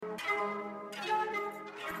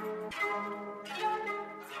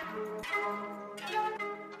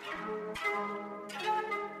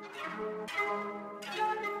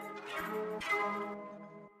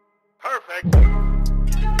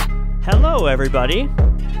Hello, everybody,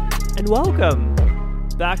 and welcome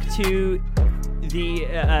back to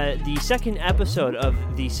the second episode of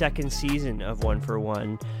the second season of One for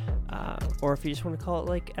One, or if you just want to call it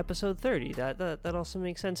like episode 30, that also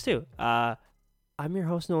makes sense too. I'm your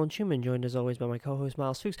host Nolan Schumann, joined as always by my co-host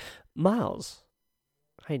Miles Fuchs. Miles,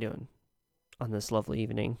 how you doing on this lovely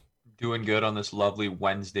evening? Doing good on this lovely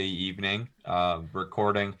Wednesday evening.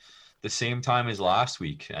 Recording the same time as last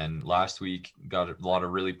week, and last week got a lot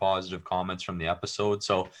of really positive comments from the episode.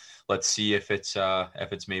 So let's see if it's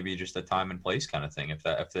maybe just a time and place kind of thing.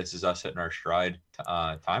 If this is us hitting our stride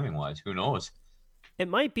timing wise, who knows? It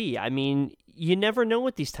might be. I mean, you never know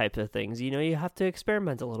with these types of things. You know, you have to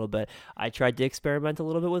experiment a little bit. I tried to experiment a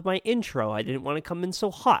little bit with my intro. I didn't want to come in so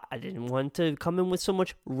hot. I didn't want to come in with so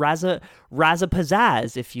much raza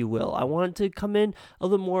pizzazz, if you will. I wanted to come in a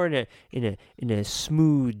little more in a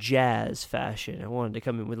smooth jazz fashion. I wanted to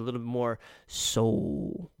come in with a little bit more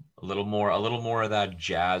soul. A little more of that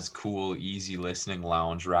jazz, cool, easy listening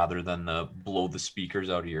lounge rather than the blow the speakers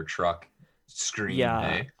out of your truck scream.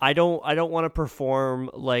 Yeah, I don't want to perform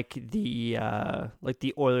like the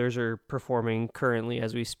Oilers are performing currently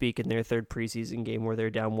as we speak in their third preseason game where they're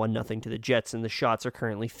down 1-0 to the Jets and the shots are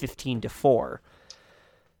currently 15-4.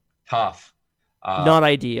 Tough. Not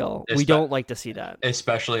ideal. We don't like to see that.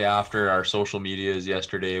 Especially after our social medias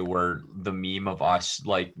yesterday were the meme of us,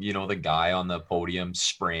 like, you know, the guy on the podium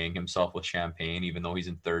spraying himself with champagne even though he's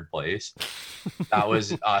in third place. That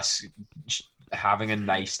was us having a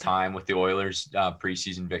nice time with the Oilers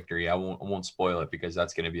preseason victory. I won't spoil it because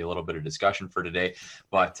that's going to be a little bit of discussion for today.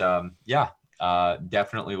 But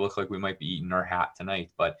definitely look like we might be eating our hat tonight.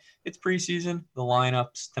 But it's preseason. The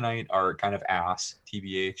lineups tonight are kind of ass,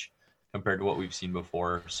 TBH, compared to what we've seen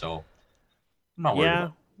before. So I'm not worried about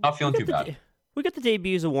it. Not feeling too bad. We got the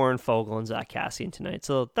debuts of Warren Foegele and Zach Kassian tonight,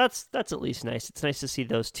 so that's at least nice. It's nice to see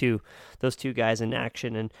those two guys in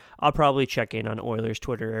action, and I'll probably check in on Oilers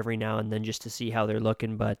Twitter every now and then just to see how they're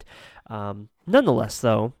looking. But nonetheless,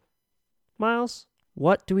 though, Miles,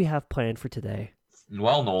 what do we have planned for today?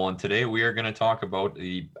 Well, Nolan, today we are going to talk about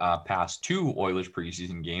the past two Oilers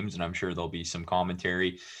preseason games, and I'm sure there'll be some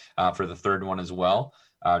commentary for the third one as well,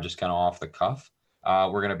 just kind of off the cuff.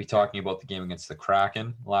 We're going to be talking about the game against the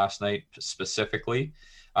Kraken last night specifically.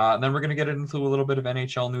 And then we're going to get into a little bit of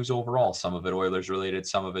NHL news overall. Some of it Oilers related,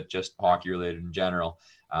 some of it just hockey related in general.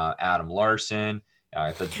 Adam Larson,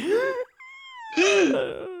 the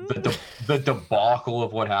debacle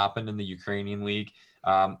of what happened in the Ukrainian League.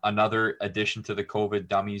 Another addition to the COVID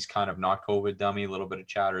dummies, kind of not COVID dummy, a little bit of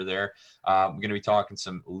chatter there. We're going to be talking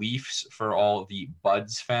some Leafs for all the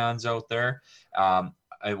Buds fans out there.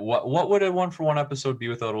 What would a one for one episode be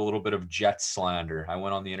without a little bit of Jets slander? I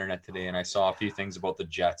went on the internet today and I saw a few things about the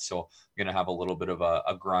Jets, so I'm gonna have a little bit of a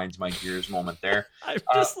grinds my gears moment there. I'm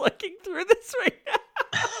just looking through this right now.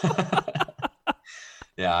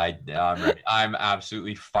 Yeah, I'm ready. I'm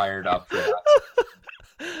absolutely fired up for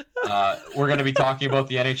that. We're gonna be talking about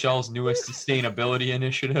the NHL's newest sustainability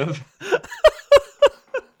initiative,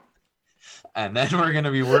 and then we're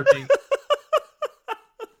gonna be working.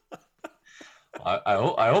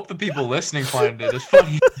 I hope the people listening find it as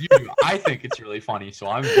funny as you do. I think it's really funny, so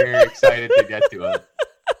I'm very excited to get to it.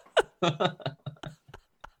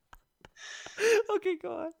 Okay,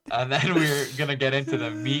 go on. And then we're gonna get into the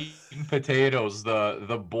meat and potatoes,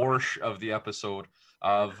 the borscht of the episode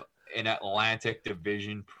of an Atlantic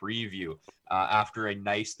Division preview. After a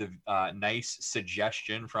nice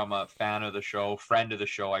suggestion from a friend of the show,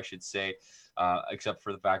 I should say. Except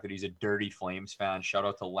for the fact that he's a Dirty Flames fan. Shout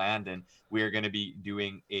out to Landon. We are going to be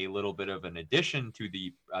doing a little bit of an addition to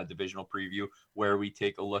the divisional preview where we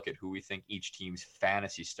take a look at who we think each team's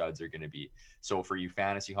fantasy studs are going to be. So for you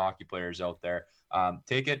fantasy hockey players out there,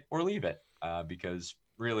 take it or leave it because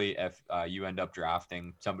really if you end up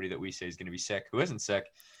drafting somebody that we say is going to be sick who isn't sick,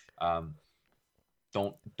 don't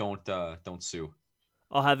sue.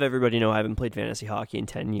 I'll have everybody know I haven't played fantasy hockey in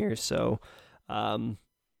 10 years, so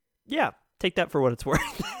yeah. Take that for what it's worth.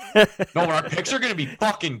 No, our picks are going to be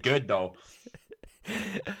fucking good, though.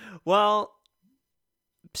 Well,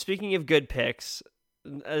 speaking of good picks,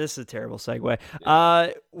 this is a terrible segue.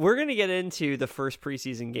 We're going to get into the first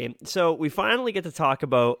preseason game. So we finally get to talk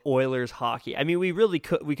about Oilers hockey. I mean, we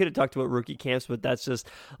could have talked about rookie camps, but that's just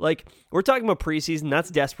like, we're talking about preseason. That's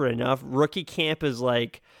desperate enough. Rookie camp is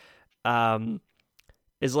like,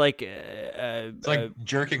 it's like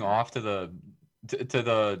jerking off to the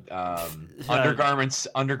undergarments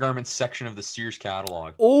section of the Sears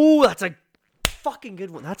catalog. Oh, that's a fucking good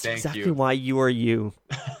one. That's exactly why you are you.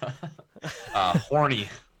 Horny.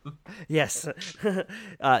 Yes.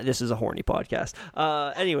 This is a horny podcast.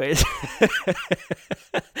 Anyways.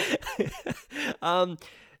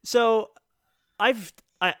 So I've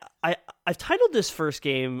titled this first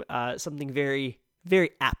game something very,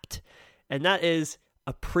 very apt, and that is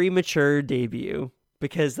a premature debut,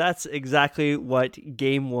 because that's exactly what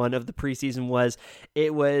game one of the preseason was.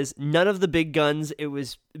 It was none of the big guns. It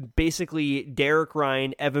was basically Derek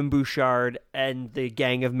Ryan, Evan Bouchard, and the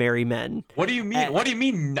gang of merry men. What do you mean? What do you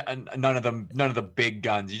mean? None of them. None of the big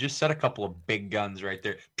guns. You just said a couple of big guns right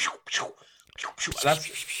there.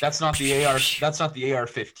 That's not the AR. That's not the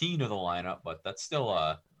AR-15 of the lineup, but that's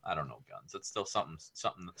still I don't know, guns. That's still something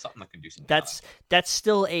that can do some. That's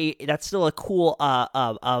still a cool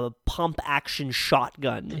pump action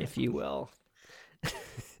shotgun, if you will.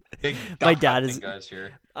 Big my dad is guys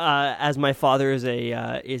here. As my father is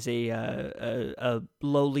a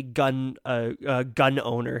lowly gun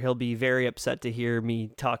owner. He'll be very upset to hear me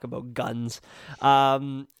talk about guns.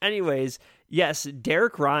 Anyways, yes,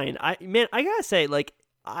 Derek Ryan. I gotta say, like,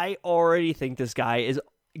 I already think this guy is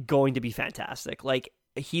going to be fantastic. Like,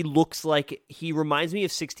 he looks like, he reminds me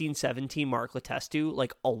of 16-17 Mark Letestu,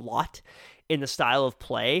 like, a lot in the style of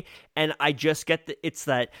play, and I just get it's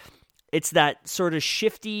that sort of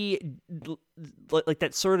shifty, like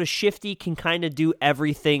that sort of shifty, can kind of do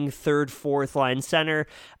everything third, fourth line center.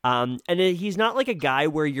 And he's not like a guy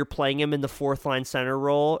where you're playing him in the fourth line center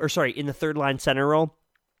role, or sorry, in the third line center role,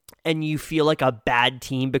 and you feel like a bad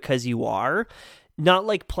team because you are. Not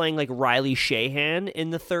like playing like Riley Sheahan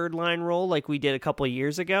in the third line role like we did a couple of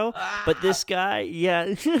years ago. But this guy, yeah,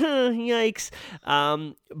 yikes.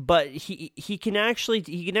 But he can actually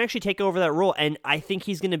take over that role, and I think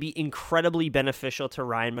he's going to be incredibly beneficial to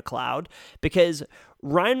Ryan McLeod, because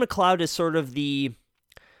Ryan McLeod is sort of the,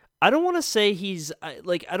 I don't want to say he's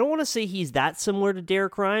that similar to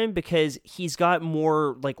Derek Ryan, because he's got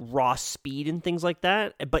more like raw speed and things like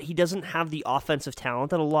that, but he doesn't have the offensive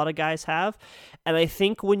talent that a lot of guys have. And I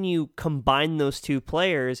think when you combine those two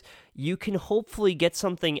players, you can hopefully get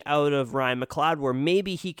something out of Ryan McLeod where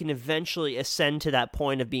maybe he can eventually ascend to that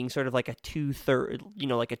point of being sort of like a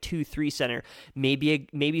 2-3 center,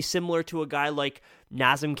 maybe similar to a guy like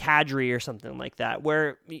Nazem Kadri or something like that,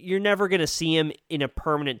 where you're never going to see him in a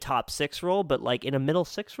permanent top six role, but like in a middle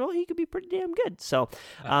six role, he could be pretty damn good. So,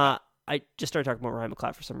 I just started talking about Ryan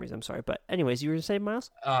McLeod for some reason. I'm sorry. But anyways, you were going to say, Miles?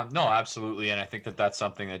 No, absolutely. And I think that's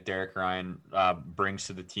something that Derek Ryan brings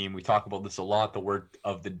to the team. We talk about this a lot. The word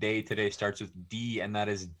of the day today starts with D, and that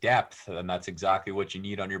is depth. And that's exactly what you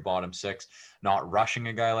need on your bottom six. Not rushing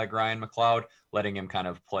a guy like Ryan McLeod, letting him kind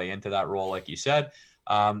of play into that role, like you said.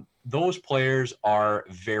 Those players are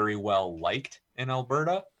very well liked in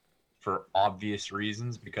Alberta for obvious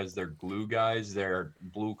reasons, because they're glue guys, they're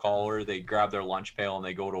blue collar, they grab their lunch pail and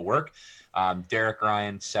they go to work. Derek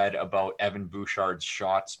Ryan said about Evan Bouchard's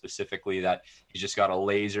shot specifically that he's just got a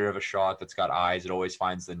laser of a shot that's got eyes. It always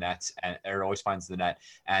finds the net,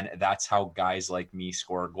 and that's how guys like me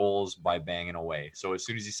score goals, by banging away. So as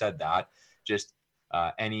soon as he said that, just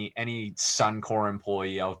any Suncor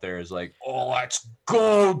employee out there is like, oh, let's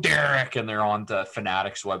go, Derek, and they're on the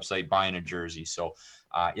Fanatics website buying a jersey. So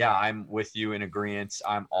yeah, I'm with you in agreement.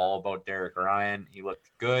 I'm all about Derek Ryan. He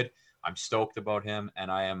looked good. I'm stoked about him,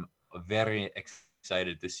 and I am very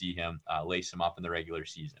excited to see him lace him up in the regular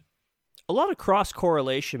season. A lot of cross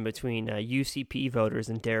correlation between UCP voters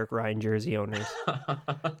and Derek Ryan jersey owners.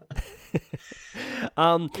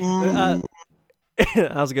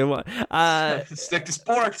 That was a good one. Stick to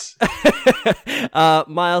sports.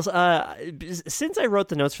 Miles, since I wrote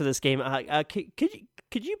the notes for this game,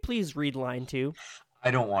 could you please read line 2? I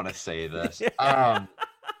don't want to say this.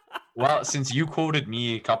 Well, since you quoted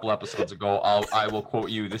me a couple episodes ago, I will quote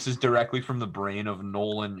you. This is directly from the brain of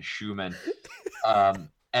Nolan Schumann.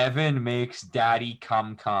 Evan makes daddy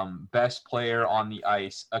come. Best player on the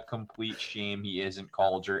ice. A complete shame he isn't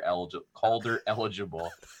Calder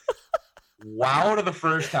eligible. Wow to the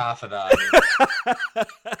first half of that.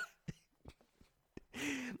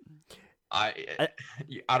 I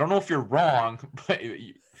don't know if you're wrong, but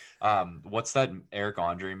what's that Eric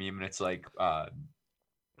Andre meme? And it's like,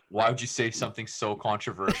 why would you say something so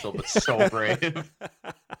controversial but so brave?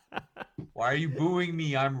 Why are you booing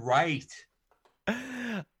me? I'm right.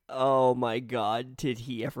 Oh my God, did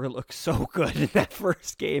he ever look so good in that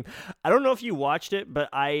first game? I don't know if you watched it, but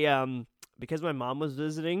I because my mom was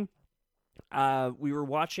visiting, we were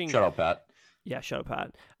watching. Shut up, Pat. Yeah, shut up,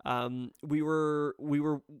 Pat. We were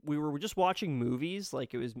just watching movies.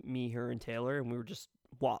 Like, it was me, her, and Taylor, and we were just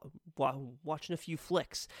watching a few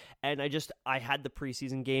flicks, and I had the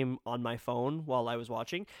preseason game on my phone while I was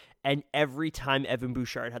watching, and every time Evan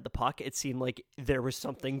Bouchard had the puck, it seemed like there was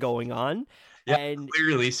something going on. Yeah, and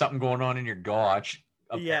clearly something going on in your gotch.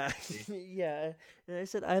 Yeah, yeah. And I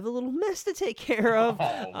said, I have a little mess to take care of.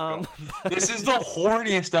 This is the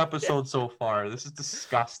horniest episode so far. This is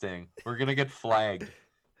disgusting. We're gonna get flagged.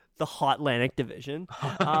 The Hot Atlantic Division.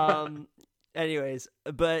 Anyways,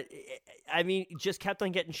 but I mean, just kept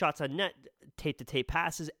on getting shots on net, tape-to-tape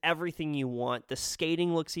passes, everything you want. The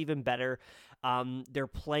skating looks even better. They're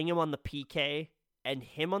playing him on the PK, and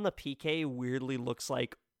him on the PK weirdly looks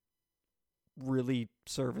like really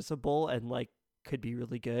serviceable and like could be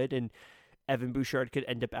really good. And Evan Bouchard could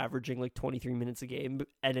end up averaging like 23 minutes a game,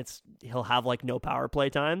 and he'll have like no power play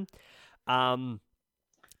time.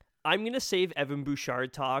 I'm going to save Evan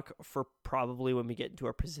Bouchard talk for probably when we get into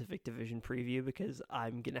our Pacific Division preview, because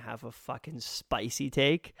I'm going to have a fucking spicy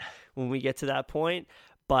take when we get to that point.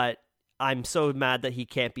 But I'm so mad that he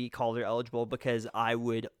can't be Calder eligible, because I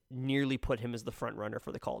would nearly put him as the front runner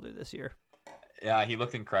for the Calder this year. Yeah, he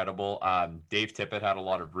looked incredible. Dave Tippett had a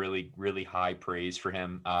lot of really, really high praise for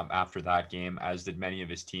him after that game, as did many of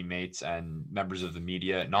his teammates and members of the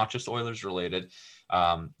media, not just Oilers related.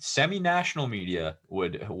 Semi-national media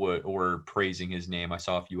were praising his name. I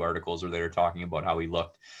saw a few articles where they were talking about how he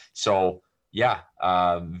looked. So yeah,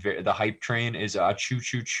 the hype train is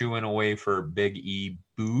chewing away for Big E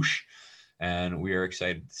Bouch, and we are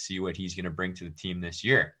excited to see what he's going to bring to the team this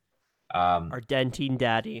year. Our Dentine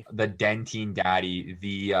Daddy,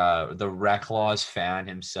 the Reclaws fan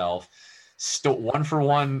himself,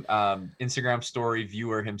 1-for-1 Instagram story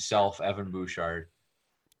viewer himself, Evan Bouchard.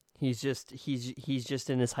 He's just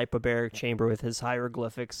in his hyperbaric chamber with his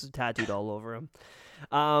hieroglyphics tattooed all over him.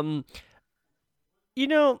 You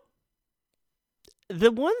know,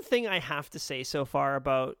 the one thing I have to say so far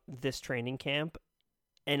about this training camp,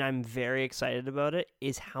 and I'm very excited about it,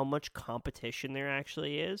 is how much competition there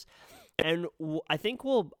actually is. And I think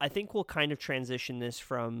we'll kind of transition this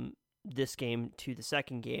from this game to the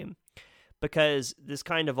second game, because this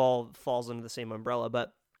kind of all falls under the same umbrella.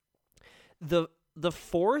 But the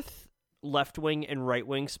fourth left wing and right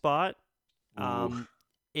wing spot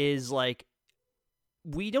is like,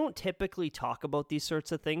 we don't typically talk about these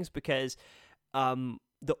sorts of things, because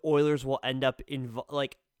the Oilers will end up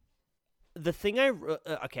like the thing.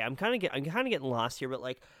 I'm kind of getting lost here, but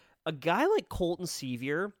like a guy like Colton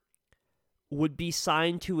Sevier would be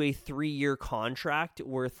signed to a 3-year contract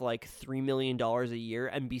worth like $3 million a year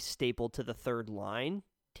and be stapled to the third line,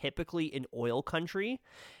 typically in oil country.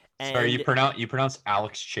 And sorry, you pronounce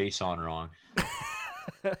Alex Chason wrong.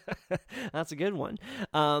 That's a good one.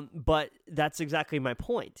 But that's exactly my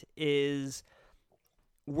point, is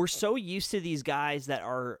we're so used to these guys that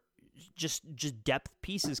are just depth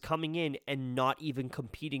pieces coming in and not even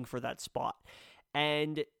competing for that spot.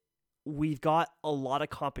 And we've got a lot of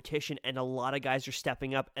competition, and a lot of guys are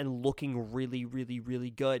stepping up and looking really, really, really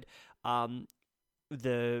good.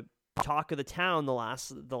 The talk of the town the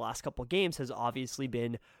last couple of games has obviously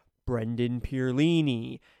been Brendan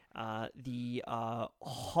Pierlini, the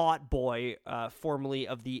hot boy, formerly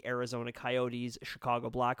of the Arizona Coyotes, Chicago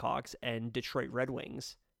Blackhawks, and Detroit Red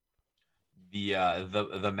Wings.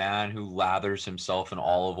 The man who lathers himself in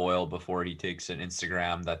olive oil before he takes an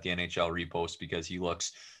Instagram that the NHL reposts because he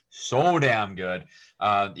looks so damn good.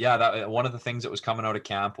 That one of the things that was coming out of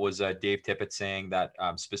camp was Dave Tippett saying that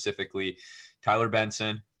specifically Tyler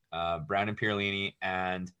Benson, Brandon Pierlini,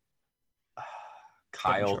 and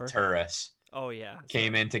Kyle Turris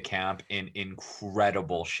came into camp in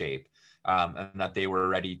incredible shape, and that they were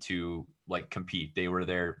ready to like compete. They were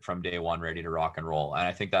there from day one, ready to rock and roll. And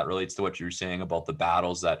I think that relates to what you were saying about the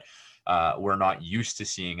battles that we're not used to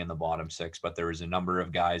seeing in the bottom six. But there was a number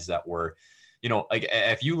of guys that were, you know, like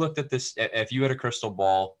if you looked at this, if you had a crystal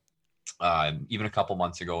ball, even a couple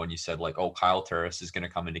months ago, and you said like, oh, Kyle Turris is going to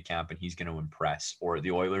come into camp and he's going to impress, or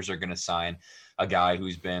the Oilers are going to sign a guy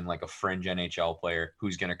who's been like a fringe NHL player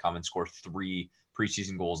who's going to come and score 3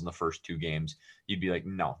 preseason goals in the first 2 games, you'd be like,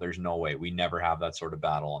 no, there's no way. We never have that sort of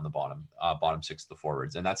battle on the bottom six of the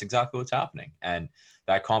forwards. And that's exactly what's happening. And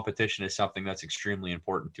that competition is something that's extremely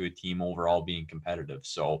important to a team overall being competitive.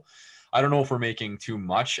 So I don't know if we're making too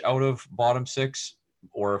much out of bottom six,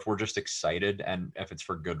 or if we're just excited, and if it's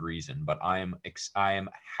for good reason. But I am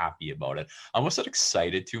happy about it. I almost said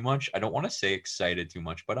excited too much. I don't want to say excited too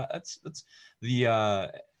much, but that's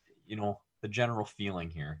the the general feeling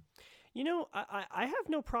here. You know, I have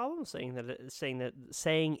no problem saying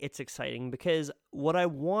it's exciting, because what I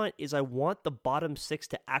want is the bottom six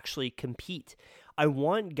to actually compete. I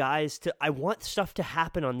want stuff to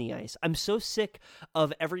happen on the ice. I'm so sick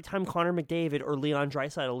of every time Connor McDavid or Leon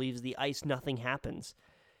Draisaitl leaves the ice, nothing happens.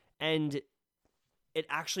 And it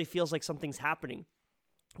actually feels like something's happening.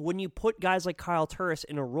 When you put guys like Kyle Turris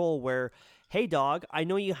in a role where, hey, dog, I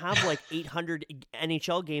know you have like 800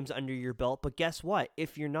 NHL games under your belt, but guess what?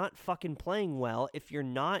 If you're not fucking playing well, if you're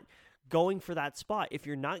not going for that spot, if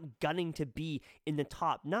you're not gunning to be in the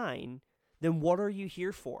top 9, then what are you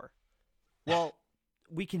here for? Well,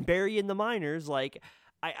 we can bury you in the minors. Like,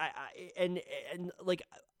 and like,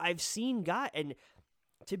 I've seen and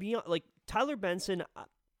to be honest, like, Tyler Benson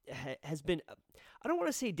has been, I don't want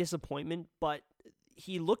to say disappointment, but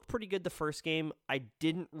he looked pretty good the first game. I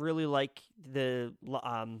didn't really like the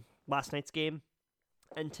last night's game.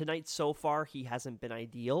 And tonight, so far, he hasn't been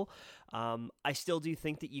ideal. I still do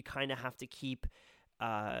think that you kind of have to keep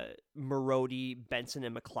Marody, Benson,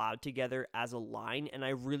 and McLeod together as a line, and I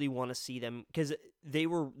really want to see them because they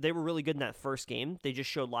were really good in that first game. They just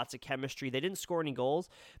showed lots of chemistry. They didn't score any goals,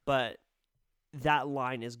 but that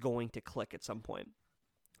line is going to click at some point.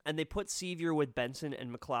 And they put Sevier with Benson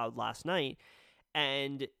and McLeod last night,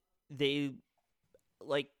 and they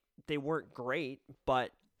weren't great,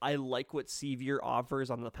 but I like what Sevier offers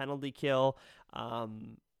on the penalty kill.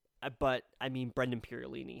 But I mean, Brendan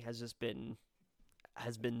Pierolini has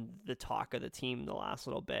been the talk of the team the last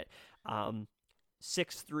little bit.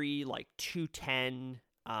 6'3", like 210,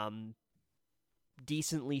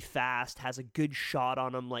 decently fast, has a good shot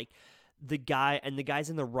on him. Like the guy's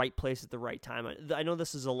in the right place at the right time. I know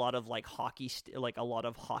this is a lot of like a lot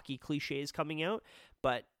of hockey cliches coming out,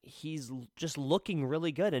 but he's just looking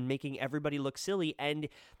really good and making everybody look silly. And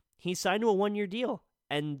he signed to a 1-year deal.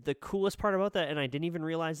 And the coolest part about that, and I didn't even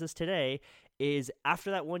realize this today, is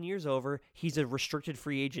after that 1 year's over, he's a restricted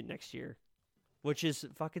free agent next year, which is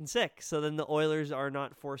fucking sick. So then the Oilers are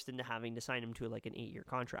not forced into having to sign him to like an 8-year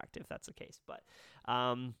contract if that's the case. But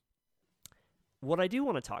what I do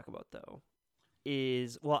want to talk about though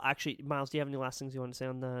is, well, actually, Miles, do you have any last things you want to say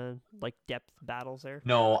on the like depth battles there?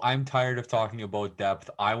 No, I'm tired of talking about depth.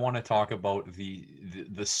 I want to talk about the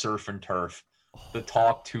surf and turf, the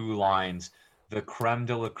top 2 lines. The creme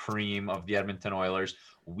de la creme of the Edmonton Oilers.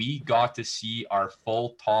 We got to see our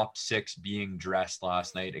full top 6 being dressed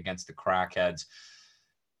last night against the Crackheads.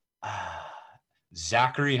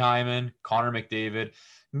 Zachary Hyman, Connor McDavid,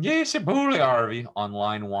 Jesse Puljujärvi on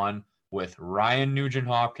line 1 with Ryan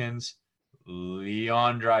Nugent-Hopkins,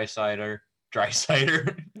 Leon Draisaitl.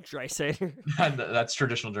 That's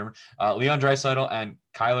traditional German. Leon Draisaitl and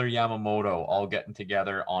Kyler Yamamoto all getting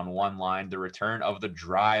together on one line. The return of the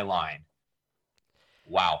dry line.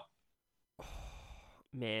 Wow.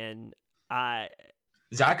 Man,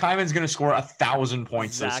 Zach Hyman's going to score 1,000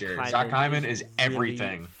 points this year. Zach Hyman is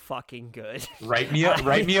everything. Really fucking good. Write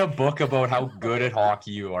me a book about how good at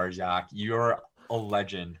hockey you are, Zach. You're a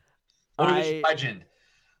legend. Legend.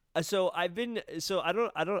 So I don't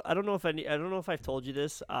know if I've told you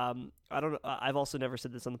this. I've also never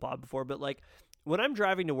said this on the pod before, but like when I'm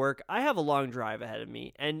driving to work, I have a long drive ahead of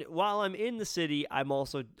me, and while I'm in the city, I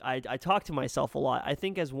talk to myself a lot. I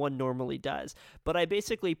think as one normally does, but I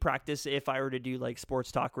basically practice if I were to do like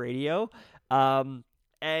sports talk radio.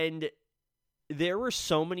 And there were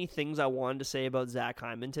so many things I wanted to say about Zach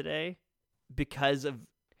Hyman today because of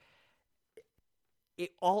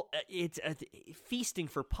it's feasting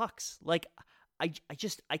for pucks. Like I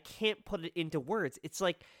can't put it into words. It's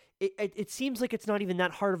like it seems like it's not even that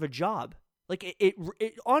hard of a job. Like it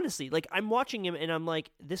honestly, like I'm watching him and I'm like,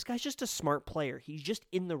 this guy's just a smart player. He's just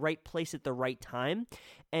in the right place at the right time,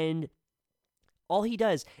 and all he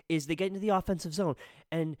does is they get into the offensive zone,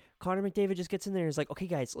 and Connor McDavid just gets in there and is like, okay,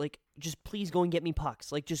 guys, like, just please go and get me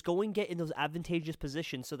pucks. Like, just go and get in those advantageous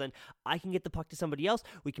positions so then I can get the puck to somebody else,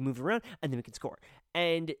 we can move around, and then we can score.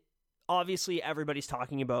 And obviously, everybody's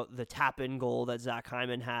talking about the tap-in goal that Zach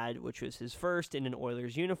Hyman had, which was his first in an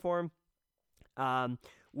Oilers uniform,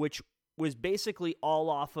 which was basically all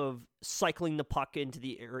off of cycling the puck in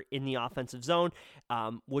the offensive zone,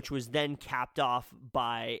 which was then capped off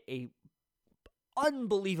by a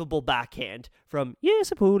unbelievable backhand from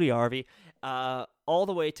Jesse Puljujärvi all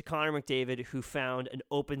the way to Connor McDavid, who found an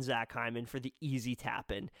open Zach Hyman for the easy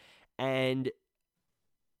tap-in. And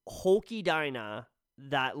Hokey Dyna,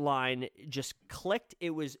 that line just clicked. It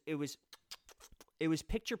was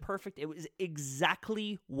picture perfect. It was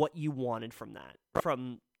exactly what you wanted from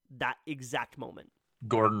that exact moment.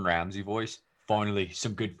 Gordon Ramsay voice. Finally,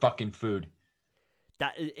 some good fucking food.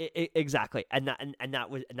 That exactly, and that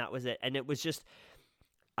was it, and it was just,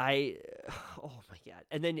 oh my god,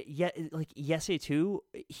 and then Jesse too.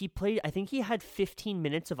 He played. I think he had 15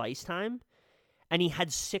 minutes of ice time, and he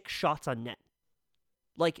had 6 shots on net.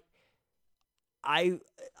 Like,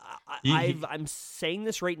 He- I'm saying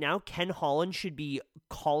this right now. Ken Holland should be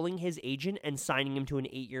calling his agent and signing him to an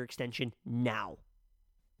 8-year extension now.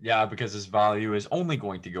 Yeah, because his value is only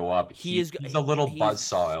going to go up. He's a little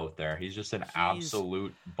buzzsaw out there. He's just an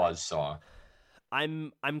absolute buzzsaw.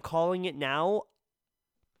 I'm calling it now.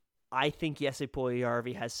 I think Jesse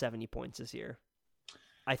Puljujärvi has 70 points this year.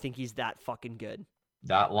 I think he's that fucking good.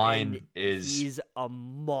 That line he's a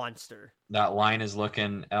monster. That line is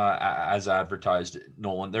looking as advertised,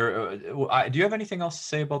 Nolan. There, do you have anything else to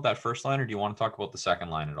say about that first line, or do you want to talk about the second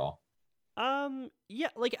line at all? Yeah,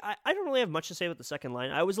 like I don't really have much to say about the second line.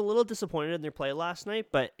 I was a little disappointed in their play last night,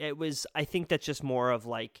 but I think that's just more of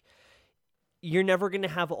like, you're never going to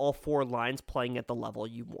have all 4 lines playing at the level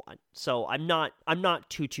you want. So I'm not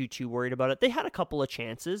too worried about it. They had a couple of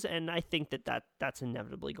chances, and I think that's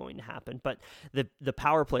inevitably going to happen. But the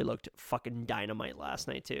power play looked fucking dynamite last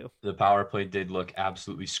night too. The power play did look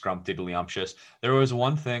absolutely scrumptiddlyumptious. There was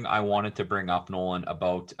one thing I wanted to bring up, Nolan,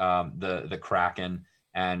 about the Kraken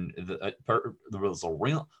and the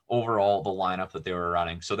overall the lineup that they were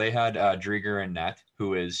running. So they had Drieger in net,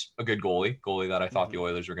 who is a good goalie that I thought the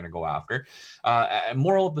Oilers were going to go after. And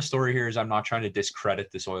moral of the story here is I'm not trying to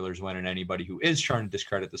discredit this Oilers win, and anybody who is trying to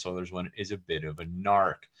discredit this Oilers win is a bit of a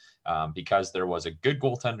narc. Because there was a good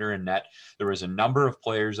goaltender in net. There was a number of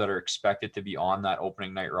players that are expected to be on that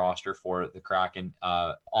opening night roster for the Kraken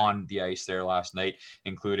on the ice there last night,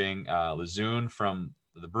 including Lejeune from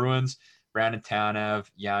the Bruins, Brandon Tanev,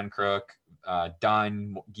 Jan Kruk,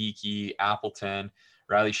 Dunn, Geeky, Appleton,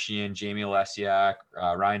 Riley Sheehan, Jamie Lesiak,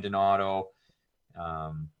 Ryan Donato,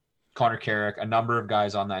 Connor Carrick, a number of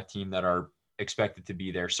guys on that team that are expected to be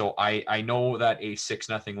there. So I know that a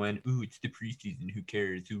 6-0 win, it's the preseason, who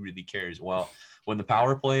cares? Who really cares? Well, when the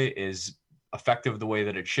power play is effective the way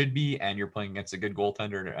that it should be, and you're playing against a good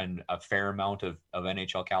goaltender and a fair amount of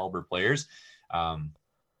NHL caliber players,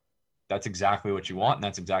 that's exactly what you want, and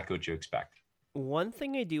that's exactly what you expect. One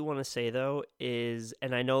thing I do want to say, though, is,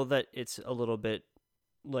 and I know that it's a little bit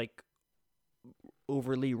like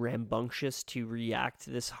overly rambunctious to react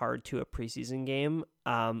this hard to a preseason game,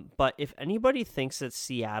 but if anybody thinks that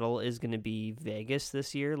Seattle is going to be Vegas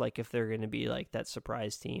this year, like if they're going to be like that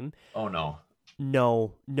surprise team,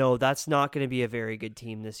 no, that's not going to be a very good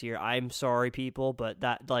team this year. I'm sorry, people, but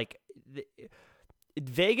that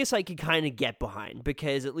Vegas I could kind of get behind,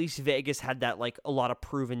 because at least Vegas had that like a lot of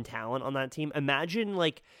proven talent on that team. Imagine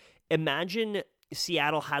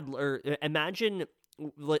Seattle had, or imagine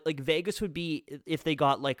like Vegas would be if they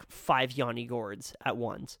got like 5 Yanni Gourdes at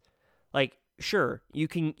once. Like, sure, you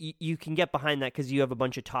can get behind that because you have a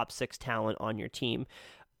bunch of top 6 talent on your team.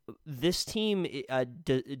 This team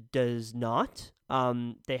does not.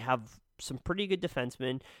 They have some pretty good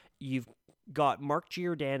defensemen. You've got Mark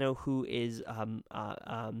Giordano, who is how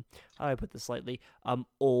do I put this slightly,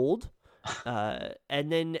 old,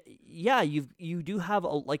 and then you do have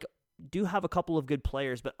a couple of good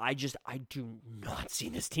players, but I do not see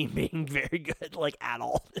this team being very good like at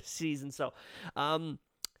all this season. So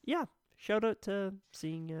shout out to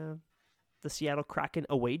seeing the Seattle Kraken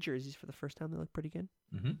away jerseys for the first time. They look pretty good.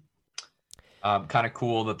 Kind of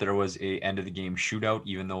cool that there was a end of the game shootout,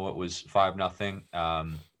 even though it was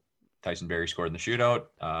 5-0. Tyson Barrie scored in the shootout.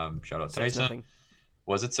 Shout out to Tyson.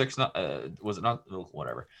 Was it 6-0? Was it not?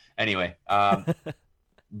 Whatever. Anyway,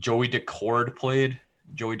 Joey Daccord played.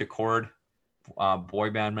 Joey Daccord, boy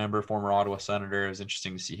band member, former Ottawa Senator. It was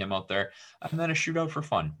interesting to see him out there. And then a shootout for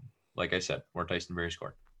fun, like I said, where Tyson Barrie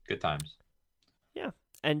scored. Good times. Yeah,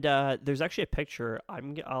 and there's actually a picture.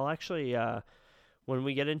 I'll actually when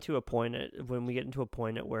we get into a point at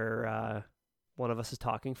where one of us is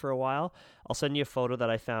talking for a while, I'll send you a photo that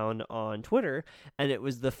I found on Twitter, and it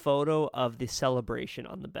was the photo of the celebration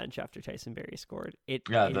on the bench after Tyson Barrie scored.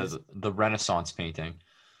 The Renaissance painting.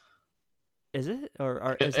 Is it?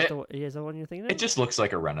 Or is that the one you're thinking of? It just looks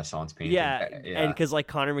like a Renaissance painting. Yeah. And because like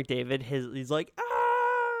Connor McDavid, he's like,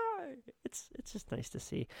 it's just nice to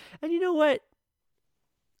see. And you know what?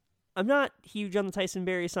 I'm not huge on the Tyson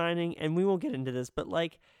Barrie signing, and we won't get into this, but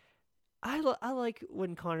like, I like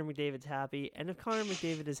when Connor McDavid's happy, and if Connor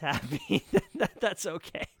McDavid is happy, that's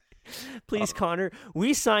okay. Please, Connor,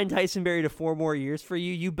 we signed Tyson Barrie to 4 more years for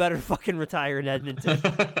you. You better fucking retire in Edmonton.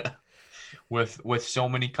 With so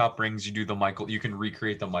many cup rings, you can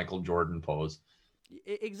recreate the Michael Jordan pose.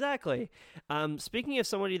 Exactly. Speaking of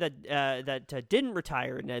somebody that didn't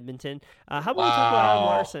retire in Edmonton, how about we talk about Adam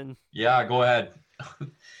Larsson? Yeah, go ahead.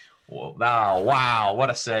 Wow,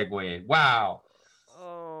 what a segue. Wow.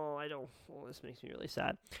 This makes me really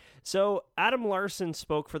sad. So Adam Larsson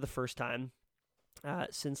spoke for the first time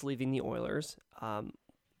since leaving the Oilers.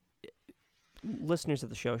 listeners of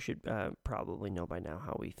the show should probably know by now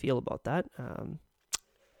how we feel about that.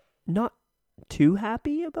 Not too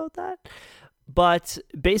happy about that, but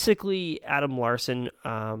basically Adam Larson,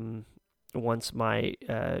 once my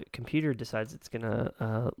computer decides it's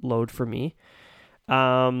gonna load for me,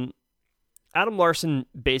 Adam Larson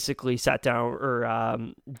basically sat down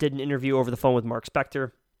or did an interview over the phone with Mark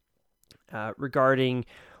Spector regarding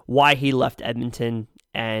why he left Edmonton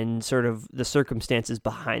and sort of the circumstances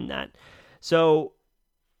behind that. So,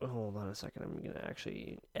 hold on a second. I'm going to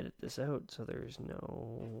actually edit this out so there's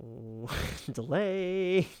no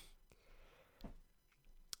delay.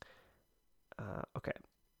 Okay.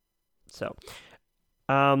 So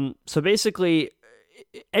basically,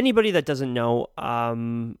 anybody that doesn't know,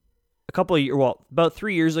 about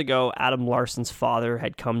 3 years ago, Adam Larson's father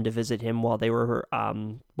had come to visit him while they were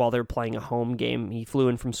playing a home game. He flew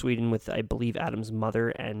in from Sweden with, I believe, Adam's mother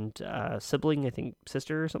and sibling, I think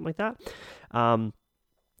sister or something like that.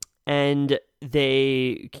 And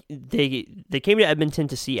they came to Edmonton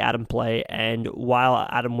to see Adam play. And while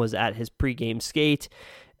Adam was at his pregame skate,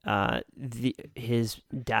 his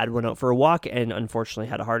dad went out for a walk and unfortunately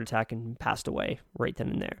had a heart attack and passed away right then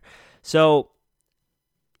and there. So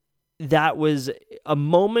that was a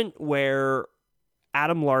moment where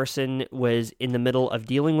Adam Larson was in the middle of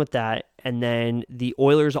dealing with that, and then the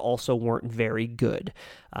Oilers also weren't very good.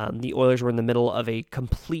 The Oilers were in the middle of a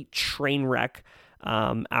complete train wreck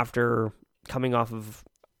after coming off of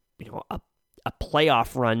a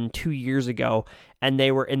playoff run 2 years ago, and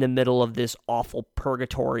they were in the middle of this awful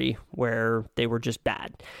purgatory where they were just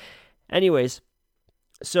bad. Anyways,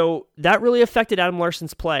 so that really affected Adam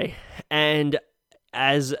Larson's play, and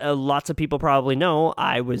as lots of people probably know,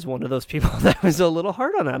 I was one of those people that was a little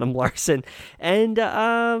hard on Adam Larson. And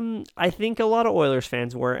I think a lot of Oilers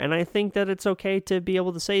fans were. And I think that it's okay to be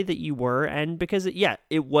able to say that you were. And because,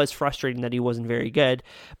 it was frustrating that he wasn't very good.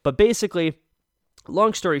 But basically,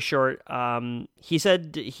 long story short, he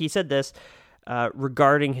said this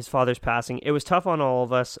regarding his father's passing. It was tough on all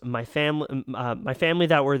of us. My family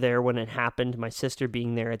that were there when it happened, my sister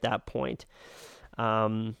being there at that point.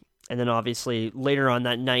 And then obviously later on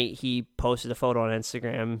that night, he posted a photo on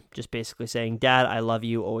Instagram just basically saying, "Dad, I love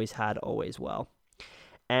you, always had, always will."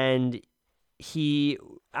 And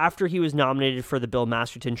after he was nominated for the Bill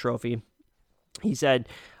Masterton Trophy, he said,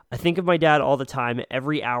 "I think of my dad all the time,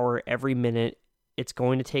 every hour, every minute. It's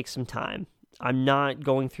going to take some time. I'm not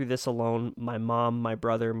going through this alone. My mom, my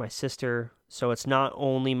brother, my sister. So it's not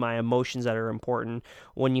only my emotions that are important.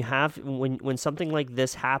 When something like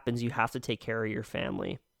this happens, you have to take care of your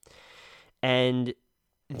family." And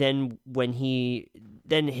then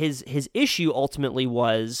his issue ultimately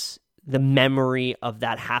was the memory of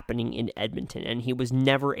that happening in Edmonton, and he was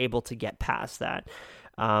never able to get past that.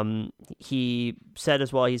 He said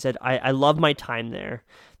as well, I love my time there.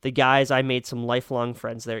 The guys, I made some lifelong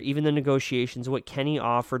friends there. Even the negotiations, what Kenny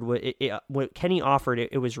offered,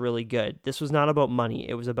 it was really good. This was not about money.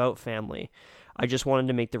 It was about family. I just wanted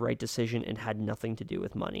to make the right decision and had nothing to do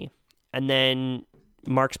with money. And then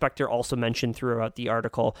Mark Spector also mentioned throughout the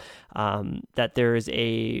article that there is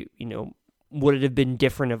would it have been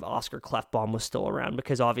different if Oscar Klefbom was still around?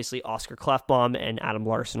 Because obviously Oscar Klefbom and Adam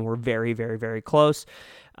Larson were very, very, very close,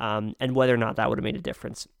 and whether or not that would have made a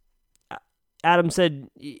difference. Adam said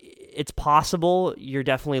it's possible. You're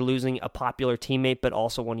definitely losing a popular teammate, but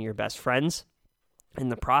also one of your best friends in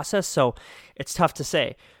the process. So it's tough to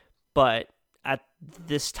say. But at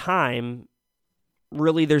this time,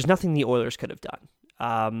 really, there's nothing the Oilers could have done.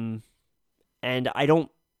 And I don't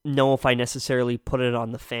know if I necessarily put it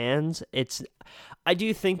on the fans. I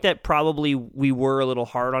do think that probably we were a little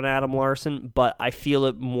hard on Adam Larson, but I feel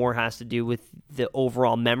it more has to do with the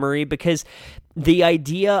overall memory, because the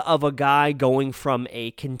idea of a guy going from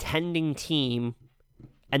a contending team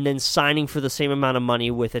and then signing for the same amount of money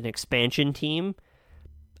with an expansion team,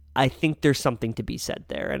 I think there's something to be said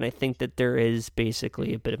there, and I think that there is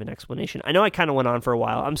basically a bit of an explanation. I know I kind of went on for a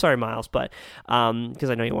while. I'm sorry, Miles, but because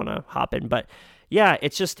I know you want to hop in, but yeah,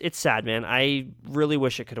 it's sad, man. I really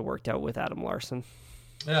wish it could have worked out with Adam Larson.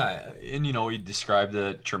 Yeah, and he described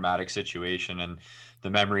the traumatic situation and the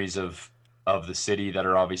memories of the city that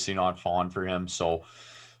are obviously not fond for him. So,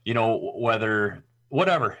 whatever.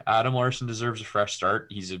 Adam Larson deserves a fresh start.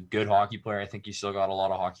 He's a good hockey player. I think he's still got a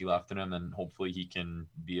lot of hockey left in him, and hopefully he can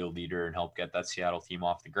be a leader and help get that Seattle team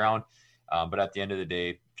off the ground. But at the end of the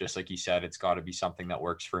day, just like he said, it's got to be something that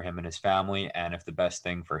works for him and his family. And if the best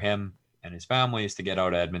thing for him and his family is to get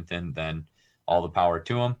out of Edmonton, then all the power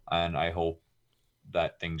to him. And I hope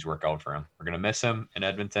that things work out for him. We're going to miss him in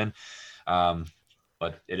Edmonton.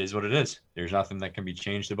 But it is what it is. There's nothing that can be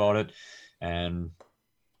changed about it. And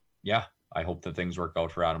yeah, I hope that things work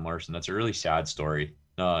out for Adam Larson. That's a really sad story.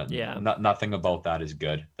 Yeah. Nothing about that is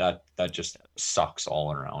good. That just sucks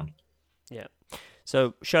all around. Yeah.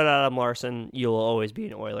 So shout out Adam Larson. You'll always be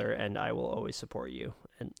an Oiler, and I will always support you.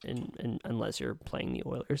 And unless you're playing the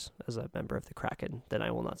Oilers as a member of the Kraken, then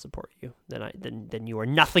I will not support you. Then you are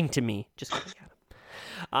nothing to me. Just kidding,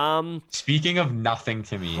 Adam. Speaking of nothing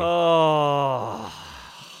to me. Oh.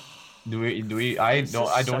 Do we? I don't.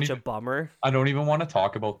 Such a bummer. I don't even want to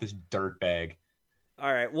talk about this dirtbag.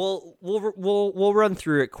 All right, we'll run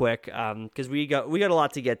through it quick, because we got a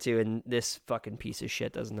lot to get to, and this fucking piece of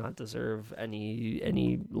shit does not deserve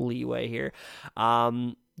any leeway here.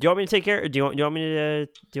 Do you want me to take care? Or do you want me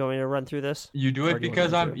to run through this? You do it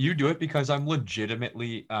because I'm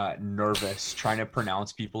legitimately nervous trying to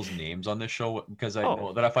pronounce people's names on this show, because I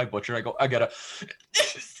know that if I butcher, I gotta.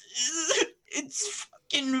 It's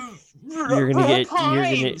fucking. You're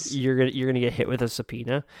gonna get hit with a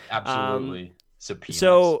subpoena. Absolutely. Subpoenas.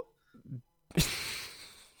 So,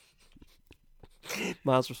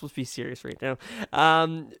 Miles, we're supposed to be serious right now.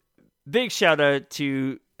 Big shout out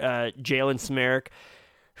to Jalen Smerik,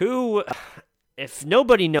 who, if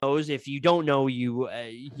nobody knows, if you don't know,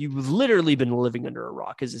 you've literally been living under a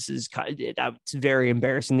rock, because it's very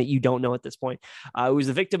embarrassing that you don't know at this point. Who was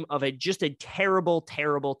the victim of a terrible,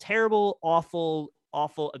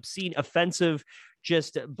 awful, obscene, offensive,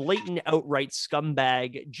 just blatant, outright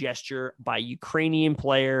scumbag gesture by Ukrainian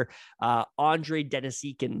player Andrei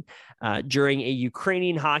Denisykin during a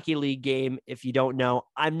Ukrainian hockey league game. If you don't know,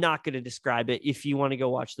 I'm not going to describe it. If you want to go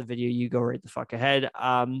watch the video, you go right the fuck ahead.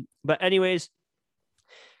 But anyways,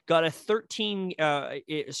 got a 13. Came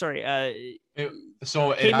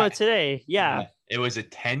out today. Yeah, it was a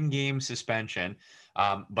 10-game suspension,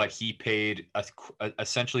 but he paid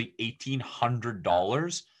essentially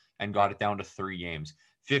 $1,800. And got it down to 3 games.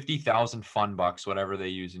 50,000 fun bucks, whatever they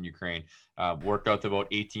use in Ukraine, worked out to about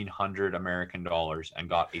 1,800 American dollars, and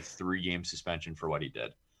got a 3-game suspension for what he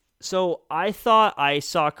did. So I thought I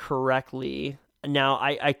saw correctly. Now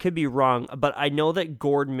I could be wrong, but I know that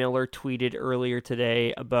Gord Miller tweeted earlier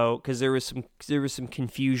today about, because there was some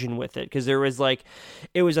confusion with it, because it was a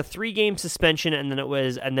 3-game suspension, and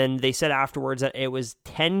then they said afterwards that it was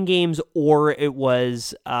 10 games or it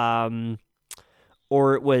was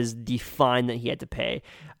the fine that he had to pay.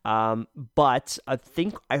 But I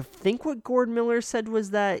think what Gord Miller said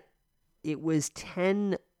was that it was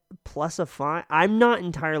 10 plus a fine. I'm not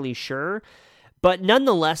entirely sure. But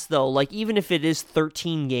nonetheless, though, like, even if it is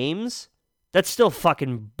 13 games, that's still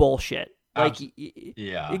fucking bullshit. Like,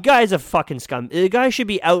 yeah, the guy's a fucking scum. The guy should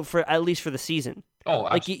be out for at least for the season. Oh,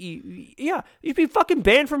 like, you'd be fucking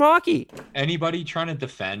banned from hockey. Anybody trying to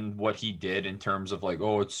defend what he did in terms of like,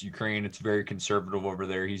 oh, it's Ukraine, it's very conservative over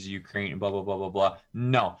there, he's Ukraine, blah, blah, blah, blah, blah.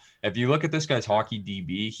 No. If you look at this guy's hockey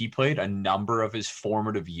DB, he played a number of his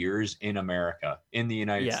formative years in America, in the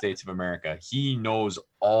United States of America. He knows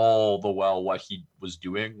all the well what he was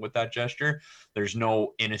doing with that gesture. There's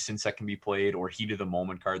no innocence that can be played or heat of the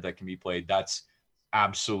moment card that can be played. That's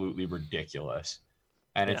absolutely ridiculous.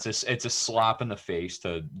 And it's a slap in the face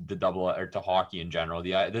to to hockey in general.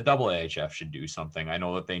 The AAHF should do something. I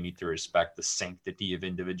know that they need to respect the sanctity of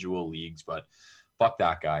individual leagues, but fuck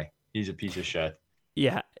that guy. He's a piece of shit.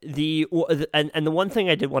 Yeah. The one thing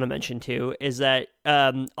I did want to mention too is that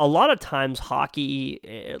a lot of times hockey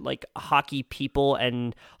people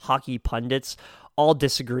and hockey pundits all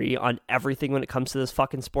disagree on everything when it comes to this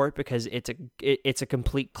fucking sport, because it's a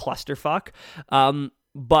complete clusterfuck.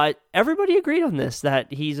 But everybody agreed on this,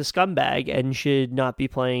 that he's a scumbag and should not be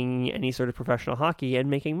playing any sort of professional hockey and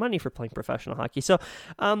making money for playing professional hockey. So,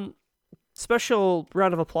 special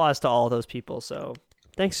round of applause to all those people. So,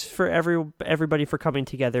 thanks for everybody for coming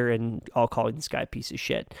together and all calling this guy a piece of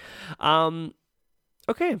shit.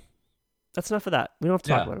 Okay. That's enough of that. We don't have to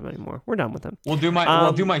talk about him anymore. We're done with him. We'll do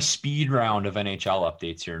my speed round of NHL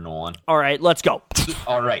updates here, Nolan. All right, let's go.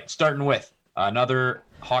 All right, starting with another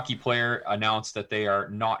hockey player announced that they are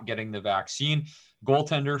not getting the vaccine.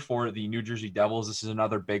 Goaltender for the New Jersey Devils. This is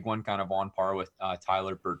another big one, kind of on par with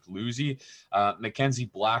Tyler Bertoluzzi.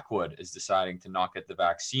 Mackenzie Blackwood is deciding to not get the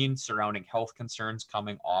vaccine surrounding health concerns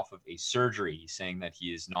coming off of a surgery. He's saying that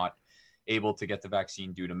he is not able to get the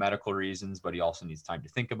vaccine due to medical reasons, but he also needs time to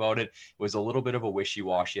think about it. It was a little bit of a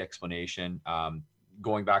wishy-washy explanation.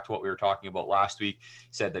 Going back to what we were talking about last week,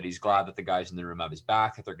 said that he's glad that the guys in the room have his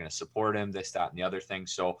back, that they're going to support him, this, that, and the other thing.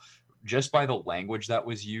 So just by the language that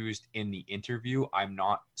was used in the interview, I'm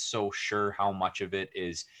not so sure how much of it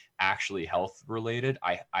is actually health related.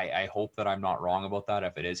 I hope that I'm not wrong about that.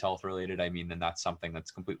 If it is health related, I mean, then that's something that's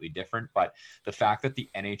completely different. But the fact that the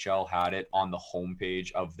NHL had it on the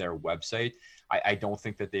homepage of their website, I don't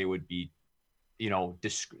think that they would be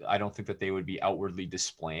I don't think that they would be outwardly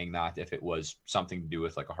displaying that if it was something to do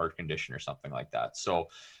with like a heart condition or something like that. So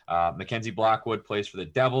Mackenzie Blackwood plays for the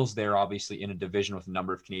Devils. They're obviously in a division with a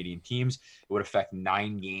number of Canadian teams. It would affect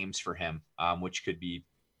 9 games for him, which could be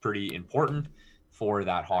pretty important for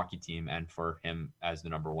that hockey team and for him as the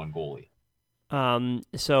number 1 goalie.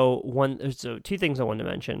 So 2 things I want to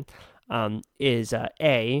mention is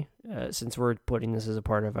since we're putting this as a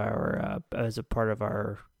part of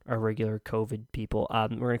our regular COVID people, we're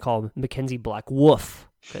going to call him Mackenzie Black Woof,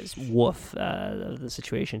 because woof, the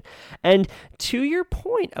situation. And to your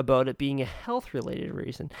point about it being a health-related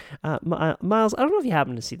reason, Miles, I don't know if you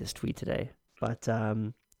happen to see this tweet today, but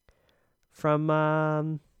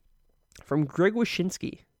from Greg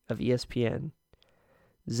Wyshynski of ESPN,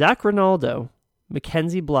 Zach Ronaldo,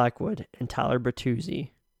 Mackenzie Blackwood, and Tyler Bertuzzi,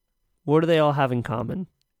 what do they all have in common?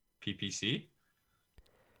 PPC?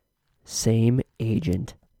 Same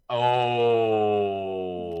agent.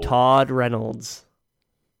 Oh. Todd Reynolds.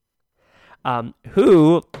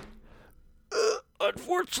 Who,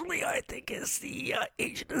 unfortunately, I think is the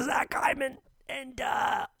agent of Zach Hyman. And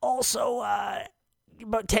also,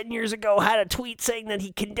 about 10 years ago, had a tweet saying that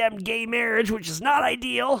he condemned gay marriage, which is not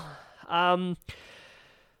ideal.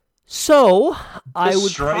 So I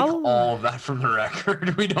would strike probably all of that from the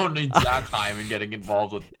record. We don't need Zach Hyman getting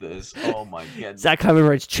involved with this. Oh my goodness. Zach Hyman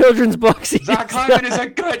writes children's books. Zach Hyman is a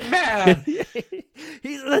good man.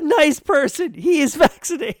 He's a nice person. He is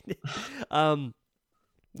vaccinated.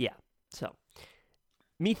 Yeah. So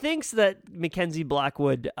methinks that Mackenzie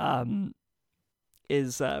Blackwood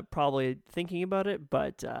is probably thinking about it,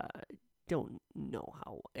 but don't know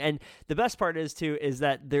how. And the best part is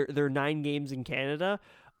that their 9 games in Canada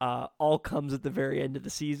all comes at the very end of the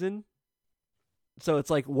season. So it's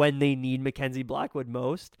like when they need Mackenzie Blackwood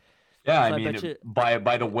most. Yeah, so I mean,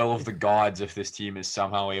 by the will of the gods, if this team is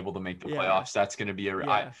somehow able to make the playoffs, that's going to be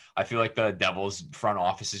I feel like the Devils front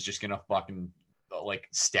office is just going to fucking like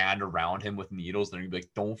stand around him with needles. They're going to be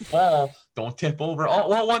like, don't fall, don't tip over. Oh,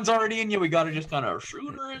 well, one's already in you. We got to just kind of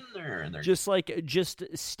shoot her in there. And they're just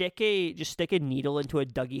stick a needle into a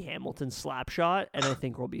Dougie Hamilton slap shot, and I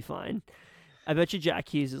think we'll be fine. I bet you Jack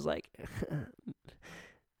Hughes is like,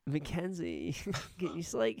 Mackenzie, can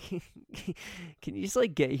you just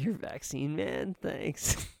get your vaccine, man?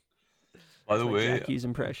 Thanks. By the way, Jack Hughes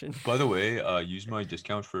impression. By the way, use my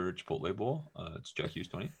discount for Chipotle Bowl. It's Jack Hughes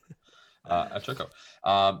 20. At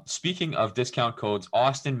checkout. Speaking of discount codes,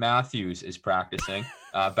 Austin Matthews is practicing,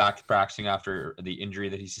 back to practicing after the injury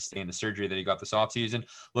that he sustained, the surgery that he got this offseason.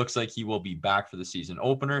 Looks like he will be back for the season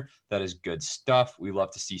opener. That is good stuff. We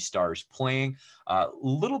love to see stars playing. A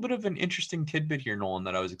little bit of an interesting tidbit here, Nolan,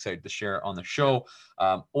 that I was excited to share on the show.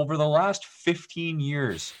 Over the last 15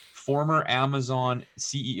 years, former Amazon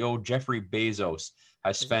CEO Jeffrey Bezos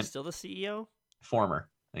has spent... Is he still the CEO? Former.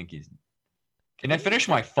 I think he's... Can I finish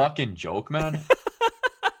my fucking joke, man?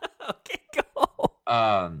 Okay,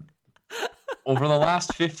 go. Over the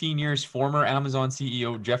last 15 years, former Amazon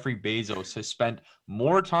CEO Jeffrey Bezos has spent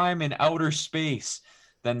more time in outer space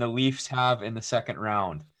than the Leafs have in the second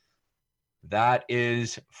round. That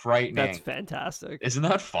is frightening. That's fantastic. Isn't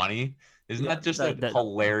that funny? Isn't that just a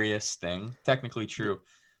hilarious thing? Technically true.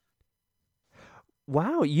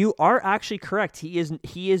 Wow, you are actually correct. He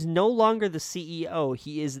is no longer the CEO.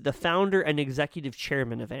 He is the founder and executive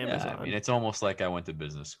chairman of Amazon. Yeah, I mean, it's almost like I went to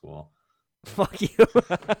business school. Fuck you.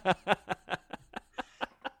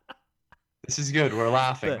 This is good. We're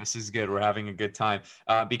laughing. This is good. We're having a good time.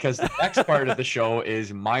 Because the next part of the show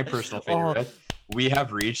is my personal favorite. We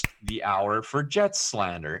have reached the hour for Jets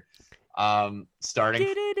slander. Starting...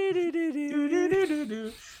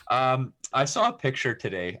 I saw a picture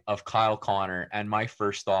today of Kyle Connor, and my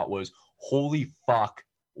first thought was, holy fuck,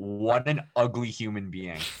 what an ugly human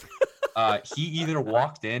being. He either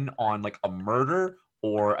walked in on like a murder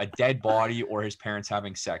or a dead body or his parents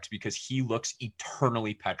having sex, because he looks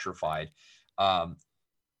eternally petrified.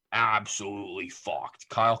 Absolutely fucked.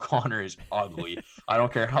 Kyle Connor is ugly. I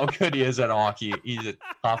don't care how good he is at hockey. He's a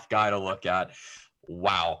tough guy to look at.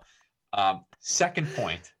 Wow. Second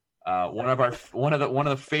point. One of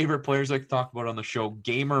the favorite players I like to talk about on the show,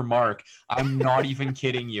 Gamer Mark. I'm not even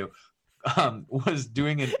kidding you. Was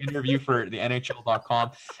doing an interview for the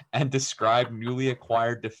NHL.com and described newly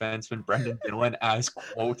acquired defenseman Brendan Dillon as,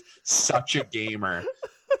 quote, such a gamer.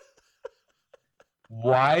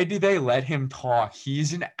 Why do they let him talk?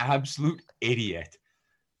 He's an absolute idiot.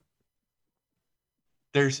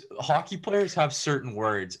 Hockey players have certain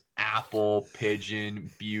words: apple,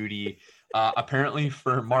 pigeon, beauty. Apparently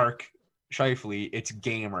for Mark Scheifele, it's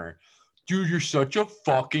gamer. Dude, you're such a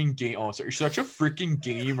fucking game. Oh, sorry, you're such a freaking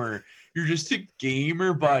gamer. You're just a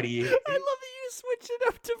gamer, buddy. I love that you switch it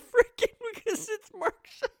up to freaking because it's Mark.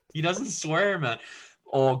 He doesn't swear, man.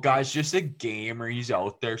 Oh, guys, just a gamer. He's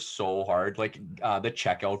out there so hard. Like the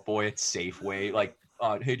checkout boy at Safeway. Like,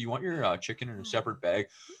 hey, do you want your chicken in a separate bag?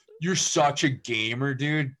 You're such a gamer,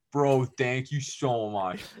 dude. Bro, thank you so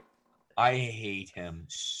much. I hate him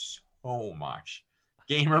so much.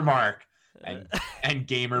 Gamer Mark and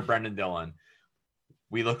gamer Brendan Dillon.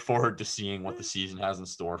 We look forward to seeing what the season has in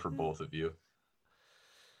store for both of you.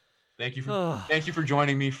 Thank you for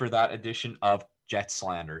joining me for that edition of Jet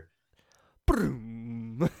Slander.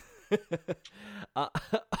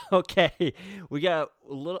 Okay, we got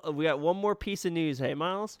one more piece of news. Hey,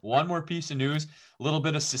 Miles. One more piece of news. A little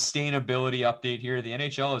bit of sustainability update here. The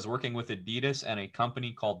NHL is working with Adidas and a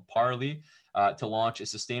company called Parley to launch a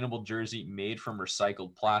sustainable jersey made from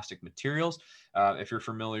recycled plastic materials. If you're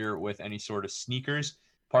familiar with any sort of sneakers,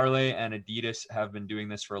 Parley and Adidas have been doing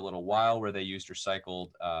this for a little while, where they used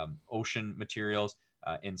recycled ocean materials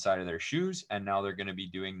inside of their shoes, and now they're going to be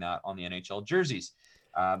doing that on the NHL jerseys.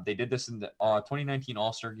 They did this in the 2019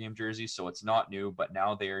 All-Star Game jerseys, so it's not new, but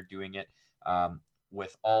now they are doing it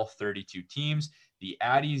with all 32 teams. The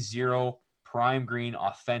Addy Zero Prime Green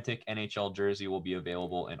Authentic NHL jersey will be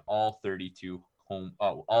available in all 32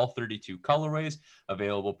 colorways,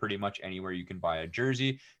 available pretty much anywhere you can buy a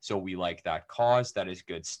jersey. So we like that cause. That is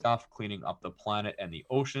good stuff, cleaning up the planet and the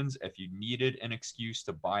oceans. If you needed an excuse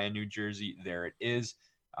to buy a new jersey, there it is.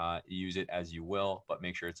 Use it as you will, but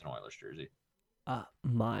make sure it's an Oilers jersey.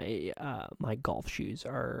 My golf shoes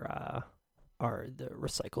are the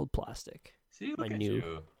recycled plastic. See, look at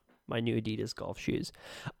you. My new Adidas golf shoes.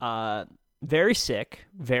 Very sick,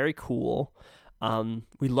 very cool.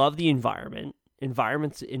 We love the environment.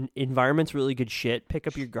 Environment's really good shit. Pick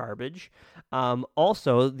up your garbage.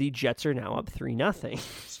 Also, the Jets are now up 3-0.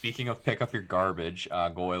 Speaking of pick up your garbage,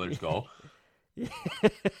 go Oilers, go.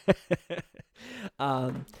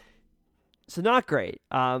 So not great,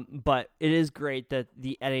 but it is great that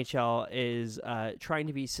the NHL is trying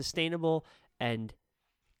to be sustainable and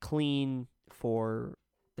clean for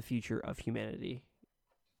the future of humanity.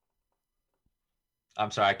 I'm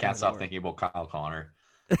sorry, I can't stop thinking about Kyle Connor.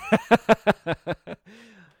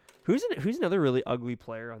 Who's another really ugly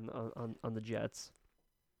player on the Jets?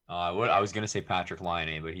 I was gonna say Patrick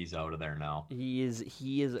Laine, but he's out of there now. He is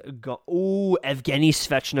Evgeny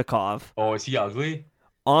Svechnikov. Oh, is he ugly?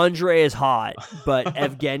 Andre is hot, but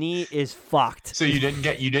Evgeny is fucked. So you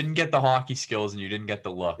didn't get the hockey skills and you didn't get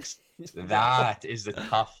the looks. That is the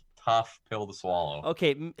tough pill to swallow.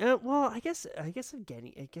 Okay, well, I guess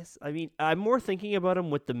Evgeny. I'm more thinking about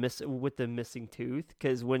him with the missing tooth,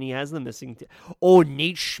 because when he has the missing tooth,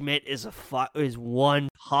 Nate Schmidt is one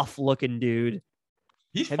tough looking dude.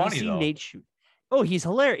 He's have funny you seen though. Nate he's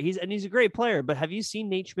hilarious. He's a great player. But have you seen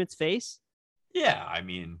Nate Schmidt's face? Yeah, I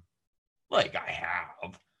mean, like I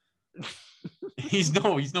have. He's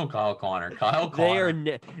no Kyle Connor. Kyle Connor.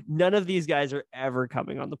 They are none of these guys are ever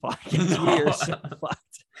coming on the podcast. No. We are so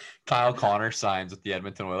fucked. Kyle Connor signs with the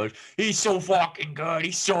Edmonton Oilers. He's so fucking good.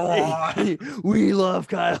 He's so hot. We love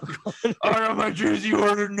Kyle Connor. I have my jersey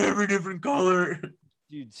ordered in every different color.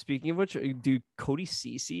 Dude, speaking of which, Cody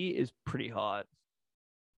Ceci is pretty hot.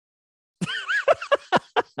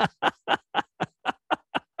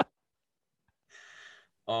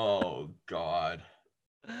 Oh God.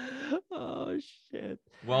 Oh shit.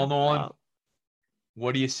 Well, Nolan,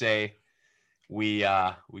 what do you say we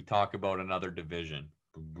talk about another division?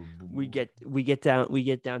 We get down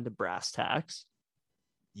to brass tacks.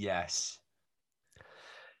 Yes.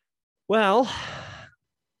 Well,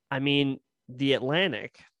 I mean, the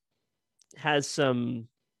Atlantic has some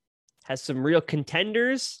real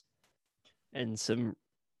contenders and some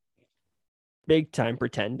big time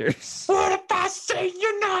pretenders. What if I say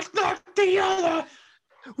you're not the other?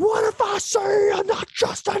 What if I say I'm not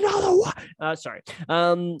just another one? Sorry.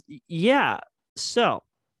 Yeah. So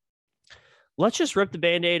let's just rip the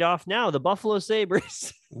Band-Aid off now. The Buffalo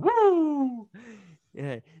Sabres. Woo!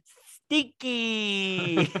 Yeah.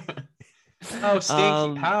 Stinky.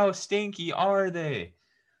 How stinky are they?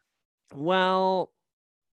 Well,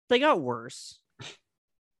 they got worse,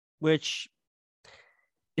 which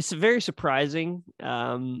is very surprising.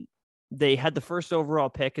 They had the first overall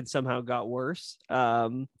pick and somehow got worse. How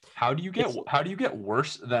do you get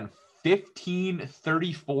worse than 15,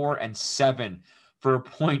 34, and 7 for a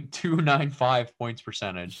 .295 points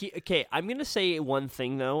percentage? Okay, I'm gonna say one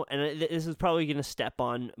thing though, and this is probably gonna step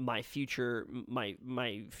on my future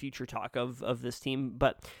talk of this team,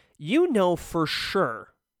 but for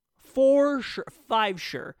sure,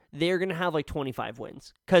 they're gonna have like 25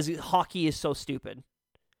 wins because hockey is so stupid.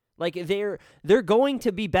 Like they're going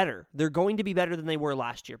to be better. They're going to be better than they were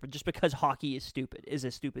last year, but just because hockey is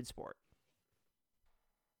a stupid sport.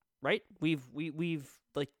 Right? We've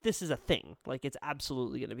like this is a thing. Like it's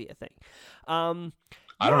absolutely going to be a thing. I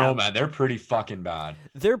don't know, man. They're pretty fucking bad.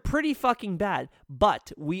 They're pretty fucking bad,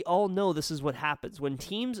 but we all know this is what happens when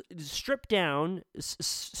teams strip down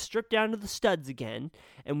to the studs again,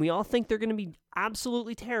 and we all think they're going to be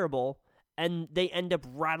absolutely terrible, and they end up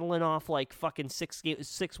rattling off like fucking 6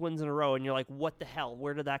 wins in a row, and you're like, what the hell?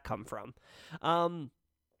 Where did that come from?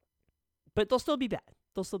 But they'll still be bad.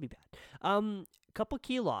 Couple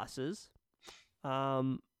key losses.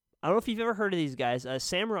 I don't know if you've ever heard of these guys.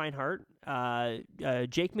 Sam Reinhart,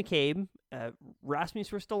 Jake McCabe, Rasmus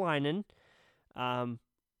Ristolainen. I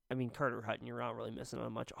mean, Carter Hutton, you're not really missing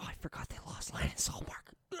on much. Oh, I forgot they lost Linus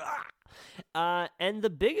Ullmark. And the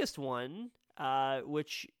biggest one,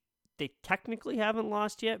 which they technically haven't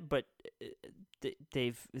lost yet, but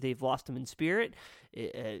they've lost him in spirit,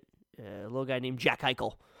 a little guy named Jack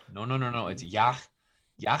Eichel. No. It's Yach.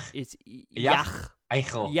 It's Eichel.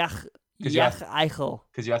 Eichel. Because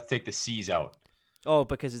you have to take the C's out. Oh,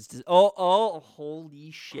 because it's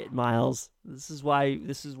holy shit, Miles. This is why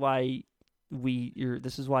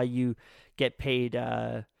you get paid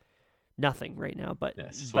nothing right now. But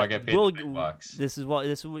this is why I get paid the big bucks. This is why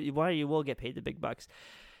you will get paid the big bucks.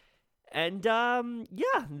 And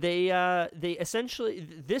they essentially,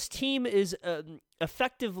 this team is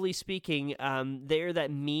effectively speaking, they're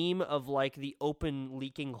that meme of like the open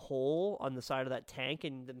leaking hole on the side of that tank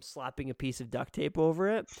and them slapping a piece of duct tape over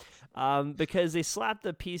it, because they slapped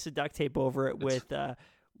a piece of duct tape over it with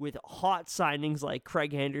hot signings like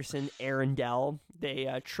Craig Anderson, Aaron Dell.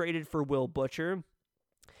 They traded for Will Butcher,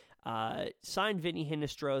 signed Vinny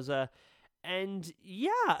Hinostroza. And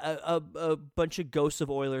a bunch of ghosts of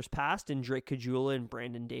Oilers past in Drake Caggiula and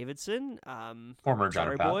Brandon Davidson. Former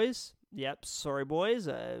sorry, Pat. boys. Yep, sorry, boys.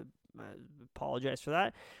 I apologize for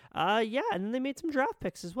that. And then they made some draft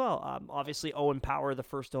picks as well. Obviously, Owen Power, the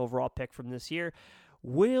first overall pick from this year,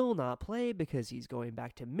 will not play because he's going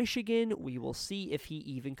back to Michigan. We will see if he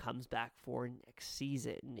even comes back for next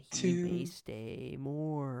season. He may stay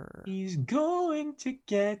more. He's going to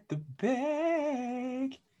get the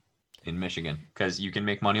bag. In Michigan, because you can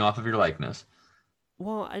make money off of your likeness.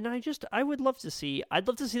 Well, and I'd love to see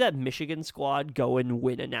that Michigan squad go and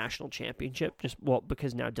win a national championship.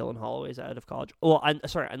 Because now Dylan Holloway's out of college. Well,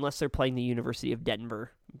 unless they're playing the University of Denver,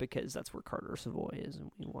 because that's where Carter Savoy is, and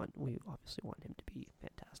we obviously want him to be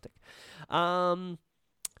fantastic.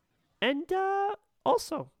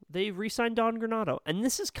 Also they re-signed Don Granato, and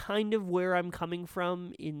this is kind of where I'm coming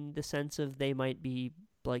from in the sense of they might be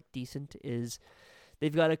like decent is.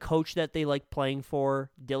 They've got a coach that they like playing for.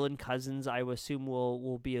 Dylan Cousins, I would assume,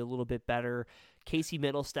 will be a little bit better. Casey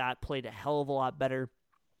Mittelstadt played a hell of a lot better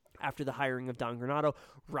after the hiring of Don Granato.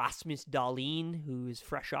 Rasmus Dahlin, who is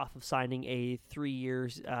fresh off of signing a 3-year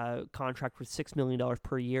contract with $6 million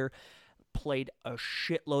per year, played a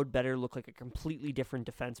shitload better, looked like a completely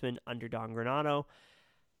different defenseman under Don Granato.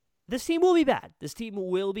 This team will be bad.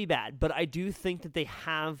 But I do think that they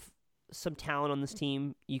have some talent on this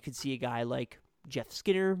team. You could see a guy like Jeff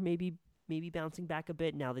Skinner maybe bouncing back a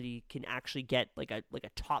bit now that he can actually get like a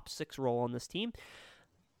top 6 role on this team.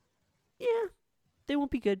 Yeah, they won't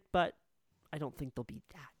be good, but I don't think they'll be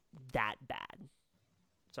that bad.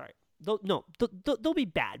 Sorry, they'll be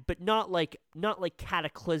bad, but not like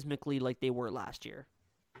cataclysmically like they were last year.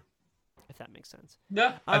 If that makes sense.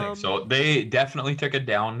 Yeah, I think so. They definitely took it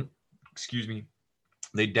down. Excuse me.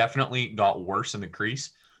 They definitely got worse in the crease,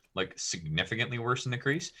 like significantly worse in the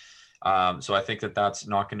crease. So I think that's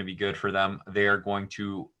not going to be good for them. They are going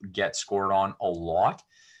to get scored on a lot.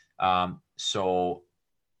 So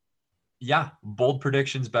yeah, bold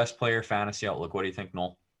predictions, best player, fantasy outlook. What do you think,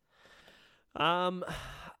 Noel?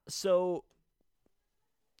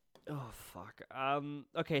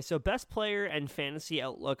 Okay, so best player and fantasy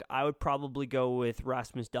outlook, I would probably go with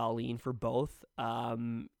Rasmus Dahlin for both.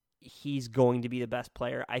 He's going to be the best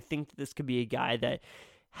player. I think this could be a guy that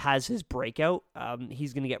has his breakout.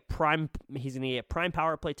 He's going to get prime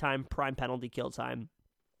power play time, prime penalty kill time.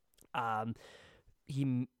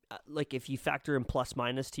 If you factor in plus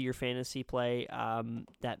minus to your fantasy play,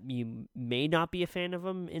 that you may not be a fan of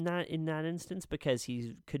him in that instance, because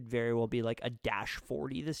he could very well be like a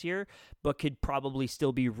 -40 this year, but could probably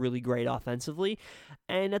still be really great offensively.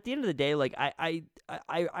 And at the end of the day, like I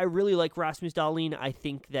really like Rasmus Dahlin. I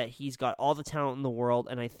think that he's got all the talent in the world,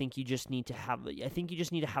 and I think you just need to have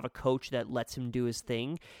a coach that lets him do his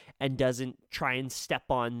thing and doesn't try and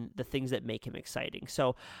step on the things that make him exciting.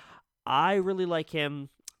 So I really like him.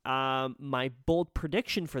 My bold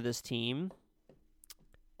prediction for this team,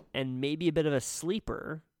 and maybe a bit of a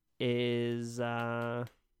sleeper is I'm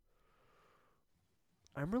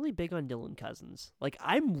really big on Dylan Cousins. Like,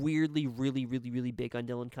 I'm weirdly really, really, really big on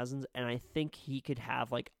Dylan Cousins, and I think he could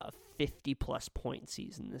have like a 50-plus point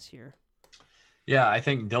season this year. Yeah, I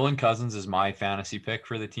think Dylan Cousins is my fantasy pick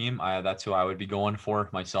for the team. That's who I would be going for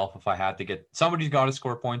myself if I had to get somebody's got to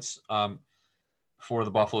score points for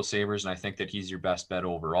the Buffalo Sabres, and I think that he's your best bet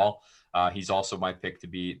overall. He's also my pick to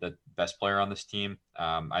be the best player on this team.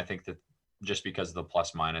 I think that just because the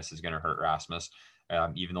plus minus is going to hurt Rasmus,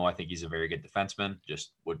 even though I think he's a very good defenseman,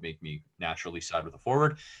 just would make me naturally side with a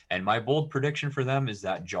forward. And my bold prediction for them is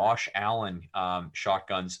that Josh Allen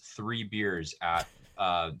shotguns 3 beers at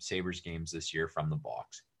Sabres games this year from the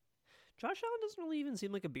box. Josh Allen doesn't really even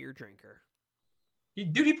seem like a beer drinker.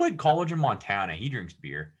 He played college in Montana. He drinks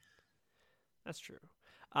beer. That's true.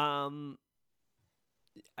 I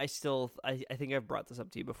think I've brought this up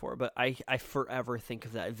to you before, but I forever think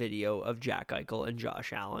of that video of Jack Eichel and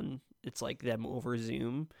Josh Allen. It's like them over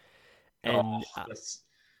Zoom, and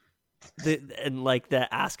the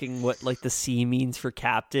asking what like the C means for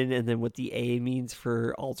captain, and then what the A means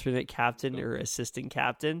for alternate captain or assistant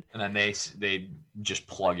captain, and then they just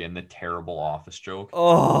plug in the terrible office joke.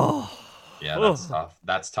 Oh, yeah, that's tough.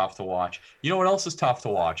 That's tough to watch. You know what else is tough to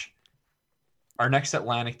watch? Our next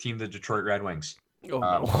Atlantic team, the Detroit Red Wings,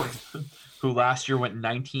 who last year went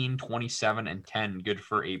 19, 27, and 10, good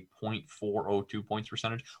for a .402 points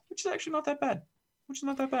percentage, which is actually not that bad. They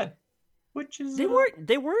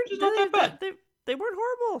weren't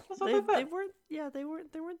horrible. They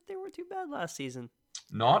weren't too bad last season.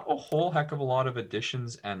 Not a whole heck of a lot of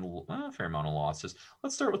additions and a fair amount of losses.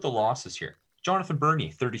 Let's start with the losses here. Jonathan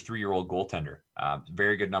Bernier, 33-year-old goaltender.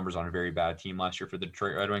 Very good numbers on a very bad team last year for the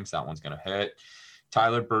Detroit Red Wings. That one's going to hit.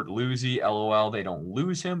 Tyler Bertuzzi, LOL. They don't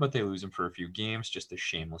lose him, but they lose him for a few games. Just a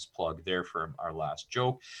shameless plug there for our last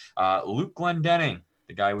joke. Luke Glendening,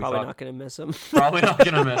 the guy we probably thought... not going to miss him. Probably not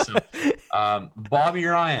going to miss him. Bobby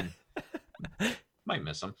Ryan. Might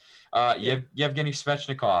miss him. Yevgeny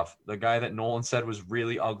Svechnikov, the guy that Nolan said was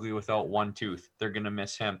really ugly without one tooth. They're going to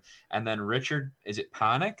miss him. And then Richard, is it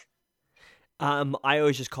Panic? I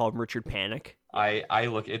always just call him Richard Panic. I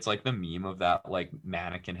look, it's like the meme of that like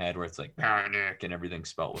mannequin head where it's like Panic and everything's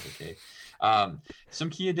spelled with a K. Some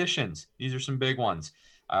key additions. These are some big ones.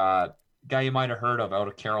 Guy you might have heard of out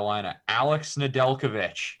of Carolina, Alex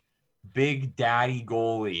Nedeljkovic, big daddy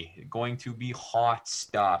goalie, going to be hot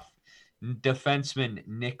stuff. Defenseman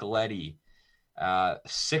Nick Leddy,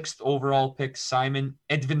 6th overall pick Simon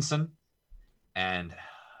Edvinsson, and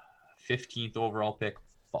 15th overall pick.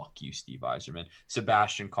 Fuck you, Steve Yzerman.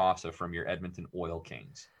 Sebastian Cossa from your Edmonton Oil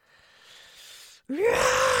Kings.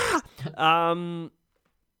 Yeah.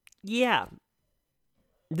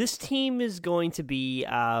 This team is going to be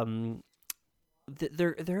they're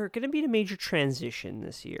going to be in a major transition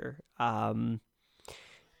this year.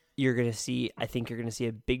 You're going to see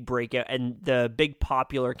a big breakout, and the big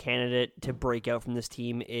popular candidate to break out from this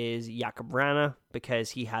team is Jakub Vrana,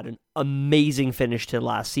 because he had an amazing finish to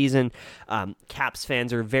last season. Caps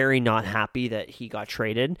fans are very not happy that he got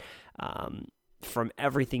traded. From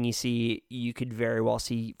everything you see, you could very well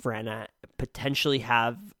see Vrana potentially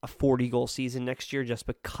have a 40-goal season next year just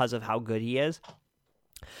because of how good he is.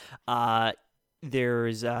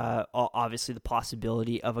 There's obviously the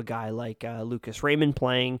possibility of a guy like Lucas Raymond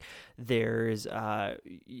playing. There's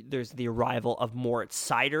the arrival of Moritz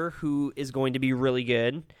Seider, who is going to be really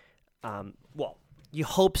good. Well, you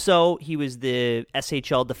hope so. He was the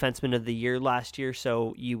SHL Defenseman of the Year last year,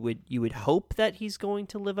 so you would hope that he's going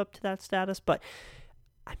to live up to that status. But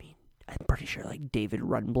I mean, I'm pretty sure like David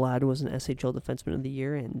Rundblad was an SHL Defenseman of the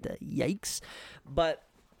Year, and yikes. But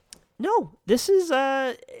no, this is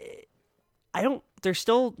they're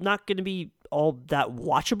still not going to be all that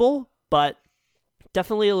watchable, but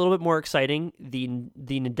definitely a little bit more exciting. The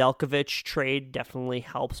Nedeljkovic trade definitely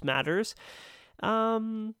helps matters.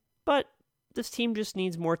 But this team just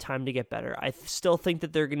needs more time to get better. I still think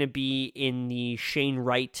that they're going to be in the Shane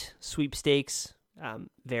Wright sweepstakes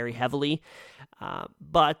very heavily.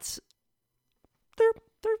 But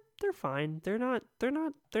they're fine. They're not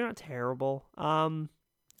terrible.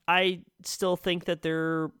 I still think that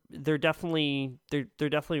they're definitely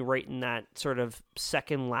right in that sort of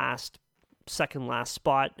second last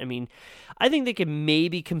spot. I mean, I think they can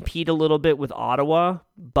maybe compete a little bit with Ottawa,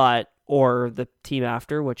 or the team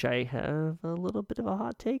after, which I have a little bit of a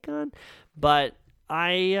hot take on. But it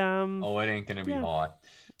ain't gonna be hot.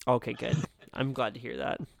 Okay, good. I'm glad to hear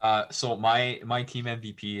that. So my team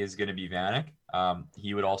MVP is gonna be Vanek.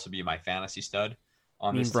 He would also be my fantasy stud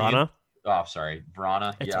on this Vrana? team. Oh, sorry,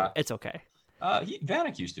 Vrana. It's okay.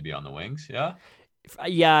 Vanek used to be on the Wings. Yeah.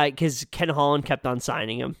 Yeah, because Ken Holland kept on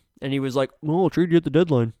signing him, and he was like, "Well, I'll trade you at the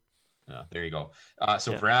deadline." There you go.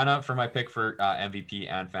 So Yeah. Vrana for my pick for MVP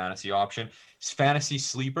and fantasy option. Fantasy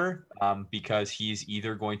sleeper because he's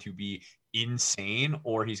either going to be insane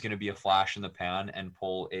or he's going to be a flash in the pan and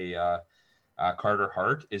pull a Carter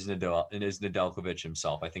Hart is Nedeljkovic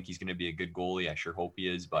himself. I think he's going to be a good goalie. I sure hope he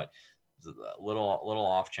is, but a little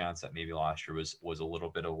off chance that maybe last year was a little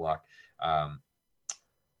bit of luck.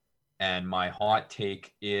 And my hot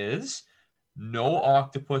take is no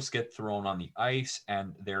octopus get thrown on the ice,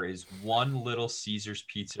 and there is one Little Caesars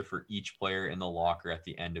pizza for each player in the locker at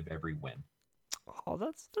the end of every win. Oh,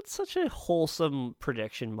 that's such a wholesome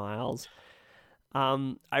prediction, Miles.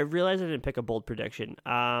 I realized I didn't pick a bold prediction.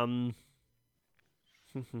 I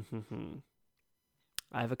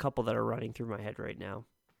have a couple that are running through my head right now.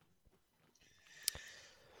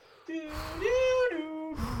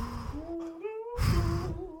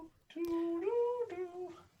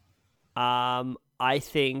 I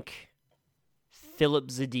think Philip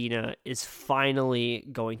Zadina is finally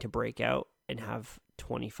going to break out and have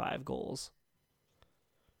 25 goals.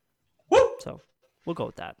 Woo! So we'll go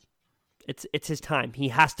with that. It's his time. He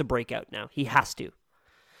has to break out now. He has to.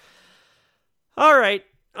 All right,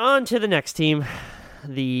 on to the next team,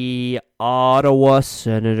 the Ottawa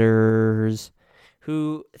Senators,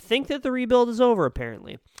 who think that the rebuild is over,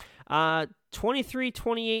 apparently. 23,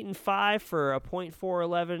 28, and 5 for a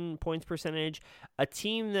 .411 points percentage. A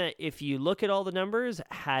team that, if you look at all the numbers,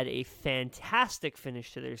 had a fantastic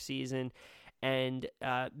finish to their season and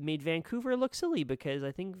made Vancouver look silly because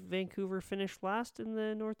I think Vancouver finished last in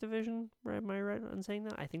the North Division. Am I right on saying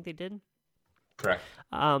that? I think they did. Correct.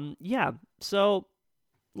 Yeah, so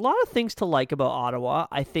a lot of things to like about Ottawa.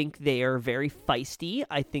 I think they are very feisty.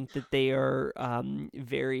 I think that they are I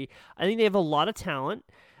think they have a lot of talent.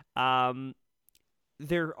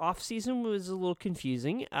 Their offseason was a little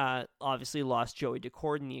confusing. Obviously lost Joey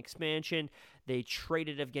Daccord in the expansion. They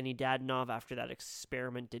traded Evgeny Dadonov after that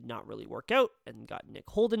experiment did not really work out and got Nick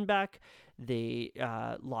Holden back. They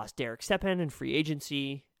lost Derek Stepan in free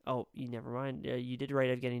agency. Oh, never mind. You did write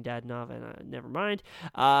Evgeny Dadonov, and never mind.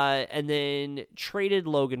 And then traded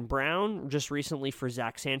Logan Brown just recently for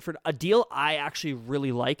Zach Sanford, a deal I actually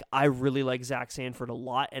really like. I really like Zach Sanford a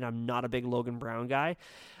lot, and I'm not a big Logan Brown guy.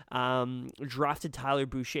 Drafted Tyler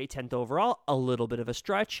Boucher 10th overall, a little bit of a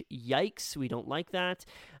stretch. Yikes, we don't like that.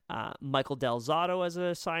 Michael Del Zotto as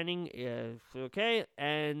a signing, okay.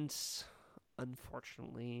 And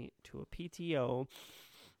unfortunately, to a PTO,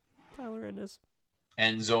 Tyler Ennis.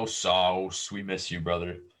 Enzo Sauce, we miss you,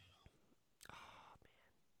 brother. Oh,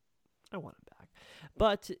 man. I want him back.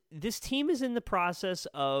 But this team is in the process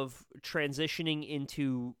of transitioning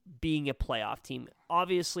into being a playoff team.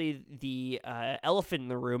 Obviously, the elephant in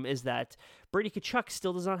the room is that Brady Tkachuk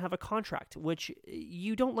still does not have a contract, which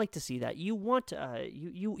you don't like to see that. You want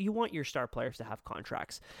you want your star players to have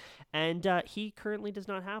contracts, and he currently does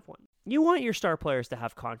not have one. You want your star players to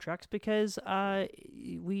have contracts because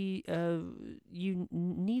you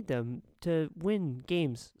need them to win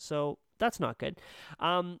games. So that's not good.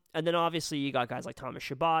 And then obviously you got guys like Thomas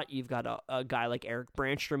Chabot. You've got a guy like Eric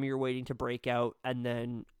Brandstrom you're waiting to break out. And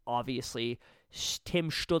then obviously Tim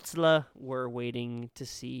Stützle, we're waiting to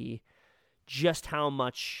see just how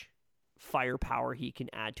much firepower he can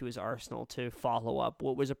add to his arsenal to follow up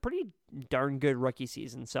what was a pretty darn good rookie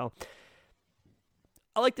season. So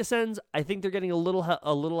I like the Sens. I think they're getting a little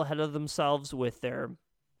ahead of themselves with their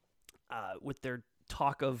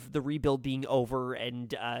talk of the rebuild being over and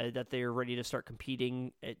that they're ready to start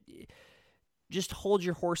competing. Just hold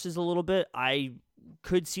your horses a little bit. I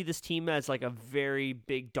could see this team as like a very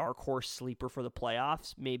big dark horse sleeper for the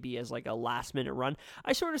playoffs, maybe as like a last minute run.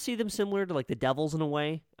 I sort of see them similar to like the Devils in a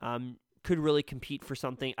way. Could really compete for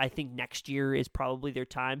something. I think next year is probably their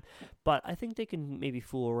time, but I think they can maybe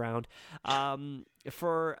fool around.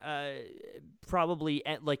 For probably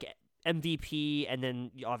like MVP, and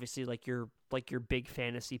then obviously like your big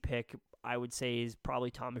fantasy pick, I would say is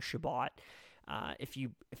probably Thomas Chabot. If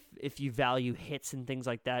you value hits and things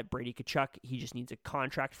like that, Brady Tkachuk, he just needs a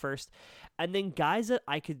contract first. And then guys that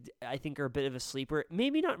I think are a bit of a sleeper,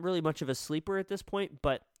 maybe not really much of a sleeper at this point,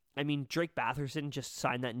 but I mean, Drake Batherson just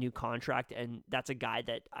signed that new contract, and that's a guy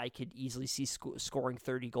that I could easily see scoring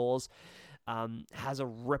 30 goals, has a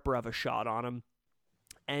ripper of a shot on him.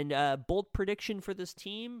 And bold prediction for this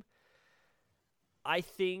team, I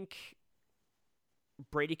think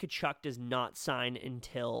Brady Tkachuk does not sign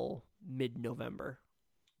until mid-November.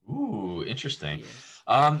 Ooh, interesting.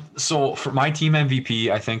 Yeah. So for my team MVP,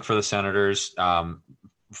 I think for the Senators,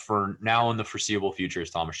 for now in the foreseeable future is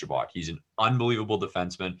Thomas Chabot. He's an unbelievable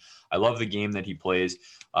defenseman. I love the game that he plays.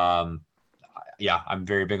 yeah, I'm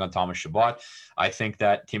very big on Thomas Chabot. I think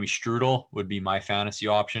that Timmy Strudel would be my fantasy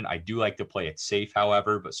option. I do like to play it safe,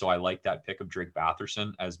 however, but so I like that pick of Drake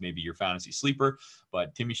Batherson as maybe your fantasy sleeper.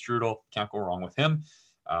 But Timmy Strudel, can't go wrong with him.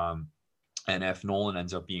 And if Nolan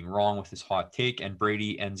ends up being wrong with his hot take and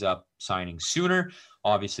Brady ends up signing sooner,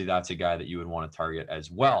 obviously that's a guy that you would want to target as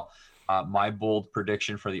well. My bold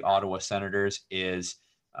prediction for the Ottawa Senators is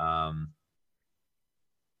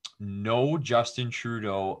no Justin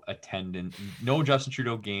Trudeau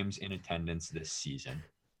games in attendance this season.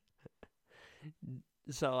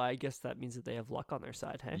 So I guess that means that they have luck on their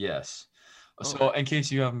side, hey? Yes. So in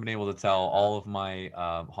case you haven't been able to tell, all of my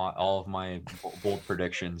bold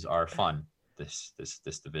predictions are fun. This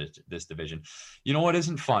division. You know what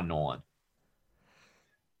isn't fun, Nolan?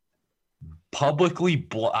 Publicly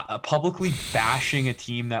bashing a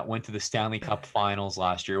team that went to the Stanley Cup Finals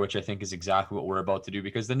last year, which I think is exactly what we're about to do,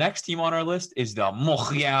 because the next team on our list is the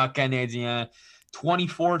Montréal Canadiens.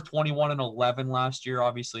 24, 21, and 11 last year.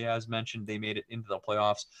 Obviously, as mentioned, they made it into the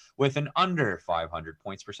playoffs with an under 500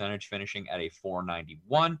 points percentage, finishing at a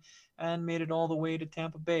 491, and made it all the way to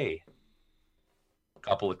Tampa Bay.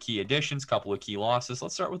 Couple of key additions, couple of key losses.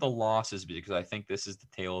 Let's start with the losses because I think this is the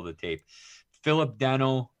tail of the tape. Philip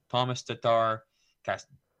Danault, Thomas Tatar,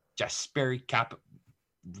 Jesperi Cap.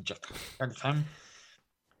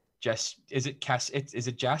 Is it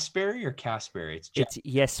Jesperi or Kasperi? It's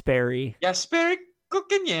Jesperi. Jesperi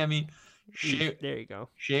Kotkaniemi. There you go.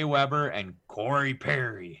 Shea Weber and Corey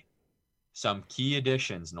Perry. Some key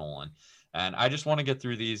additions, Nolan. And I just want to get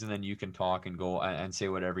through these, and then you can talk and go and say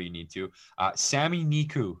whatever you need to. Sami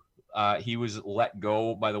Niku. He was let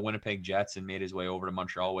go by the Winnipeg Jets and made his way over to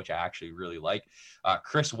Montreal, which I actually really like.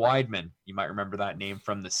 Chris Weidman, you might remember that name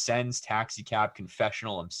from the Sens Taxi Cab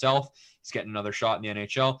Confessional himself. He's getting another shot in the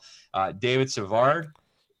NHL. David Savard,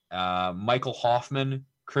 Michael Hoffman,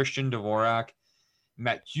 Christian Dvorak,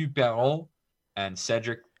 Mathieu Perreault, and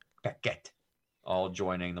Cedric Paquette, all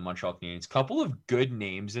joining the Montreal Canadiens. Couple of good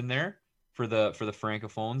names in there for the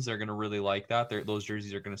Francophones. They're going to really like that. Those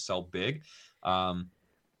jerseys are going to sell big.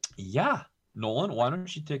 Yeah, Nolan, why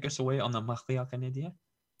don't you take us away on the Montréal Canadiens?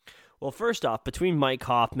 Well, first off, between Mike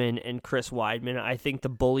Hoffman and Chris Weidman, I think the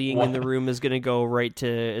bullying in the room is going to go right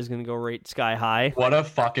sky high. What a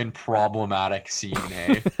fucking problematic scene,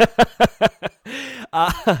 eh?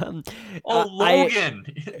 Logan,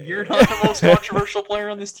 you're not the most controversial player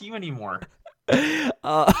on this team anymore.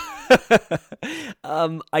 I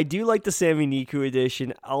do like the Sami Niku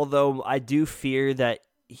edition, although I do fear that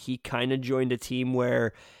he kind of joined a team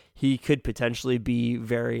where he could potentially be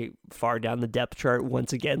very far down the depth chart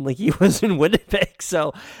once again, like he was in Winnipeg.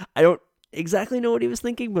 So I don't exactly know what he was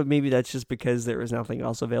thinking, but maybe that's just because there was nothing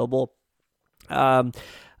else available.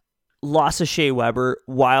 Loss of Shea Weber,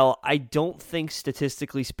 while I don't think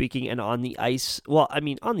statistically speaking and on the ice,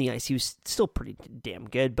 on the ice he was still pretty damn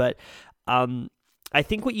good, but I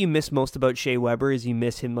think what you miss most about Shea Weber is you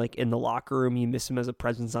miss him like in the locker room, you miss him as a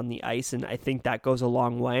presence on the ice, and I think that goes a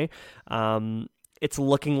long way. It's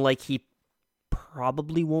looking like he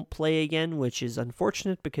probably won't play again, which is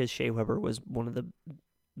unfortunate because Shea Weber was one of the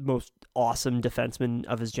most awesome defensemen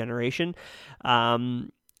of his generation.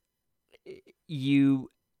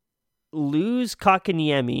 You lose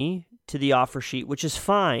Kotkaniemi to the offer sheet, which is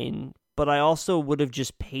fine, but I also would have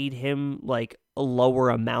just paid him like a lower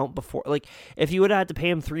amount before. Like if you would have had to pay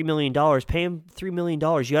him $3 million, pay him $3 million.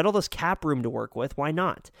 You had all this cap room to work with. Why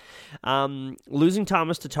not? Losing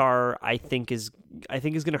Thomas Tatar, I think is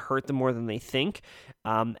going to hurt them more than they think.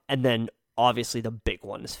 And then obviously the big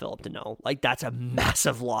one is Philip Danault. Like that's a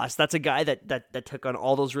massive loss. That's a guy that took on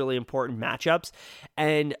all those really important matchups.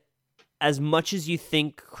 And as much as you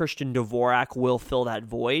think Christian Dvorak will fill that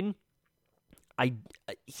void,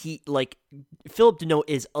 Philip Danault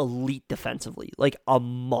is elite defensively, like a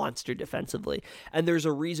monster defensively. And there's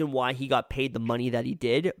a reason why he got paid the money that he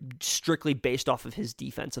did, strictly based off of his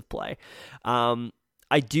defensive play. I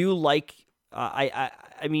do like, I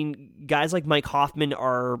mean, guys like Mike Hoffman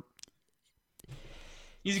are,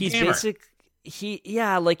 he's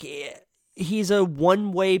a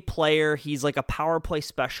one-way player. He's like a power play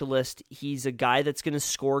specialist. He's a guy that's going to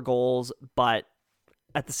score goals, but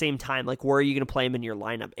at the same time, like, where are you going to play him in your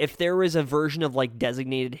lineup? If there was a version of like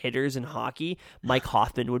designated hitters in hockey, Mike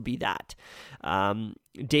Hoffman would be that.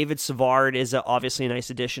 David Savard is obviously a nice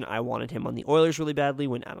addition. I wanted him on the Oilers really badly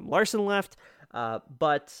when Adam Larson left.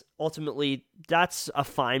 But ultimately, that's a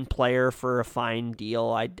fine player for a fine deal.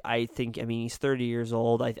 I think, he's 30 years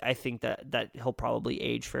old. I think that he'll probably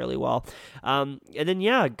age fairly well. And then,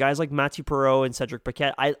 guys like Mathieu Perreault and Cedric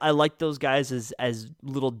Paquette, I like those guys as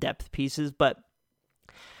little depth pieces, but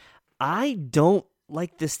I don't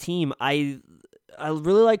like this team.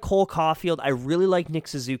 really like Cole Caulfield. I really like Nick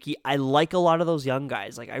Suzuki. I like a lot of those young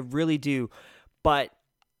guys. Like, I really do. But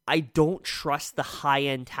I don't trust the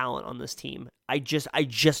high-end talent on this team. I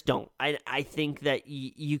just don't. I think that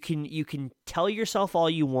you can tell yourself all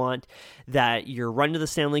you want that your run to the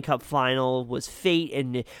Stanley Cup final was fate,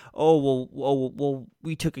 and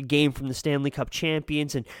we took a game from the Stanley Cup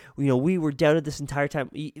champions, and we were doubted this entire time.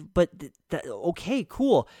 But okay,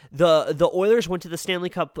 cool. The Oilers went to the Stanley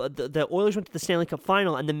Cup. The Oilers went to the Stanley Cup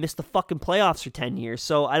final and then missed the fucking playoffs for 10 years.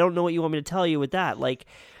 So I don't know what you want me to tell you with that. Like,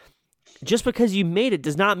 just because you made it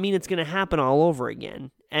does not mean it's going to happen all over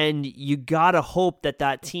again. And you got to hope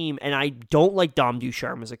that team, and I don't like Dom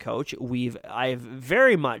Ducharme as a coach. I've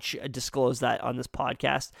very much disclosed that on this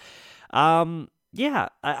podcast. Yeah,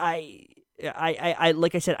 I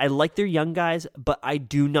like I said, I like their young guys, but I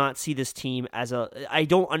do not see this team as I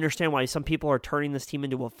don't understand why some people are turning this team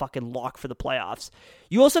into a fucking lock for the playoffs.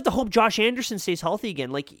 You also have to hope Josh Anderson stays healthy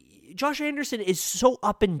again. Like, Josh Anderson is so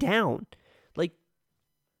up and down. Like,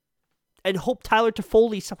 and hope Tyler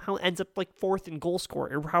Toffoli somehow ends up like fourth in goal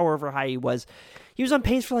scorer, or however high he was. He was on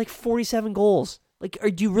pace for like 47 goals. Like,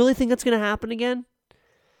 do you really think that's going to happen again?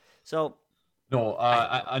 So, no.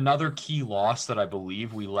 Another key loss that I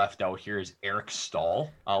believe we left out here is Eric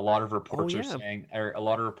Staal. A lot of reports are saying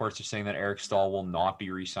that Eric Staal will not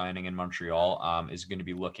be re-signing in Montreal. Is going to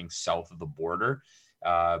be looking south of the border.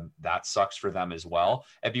 That sucks for them as well.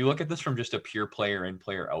 If you look at this from just a pure player in,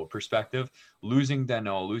 player out perspective, losing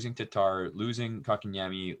Danault, losing Tatar, losing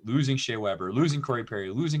Kotkaniemi, losing Shea Weber, losing Corey Perry,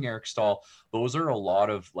 losing Eric Staal, those are a lot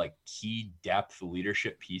of like key depth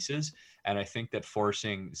leadership pieces. And I think that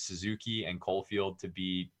forcing Suzuki and Caulfield to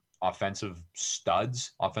be offensive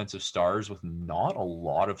studs, offensive stars with not a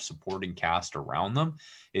lot of supporting cast around them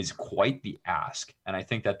is quite the ask. And I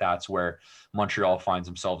think that that's where Montreal finds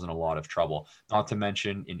themselves in a lot of trouble. Not to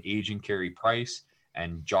mention an aging Carey Price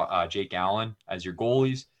and Jake Allen as your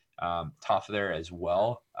goalies. Tough there as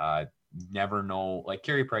well. Never know. Like,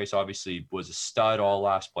 Carey Price obviously was a stud all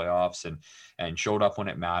last playoffs and showed up when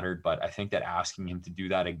it mattered. But I think that asking him to do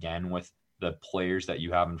that again with the players that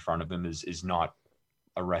you have in front of him is not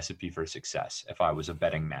a recipe for success if I was a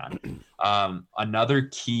betting man. Another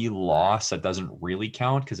key loss that doesn't really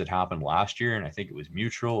count because it happened last year and I think it was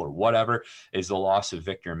mutual or whatever, is the loss of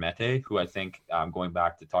Victor Mete, who I think, going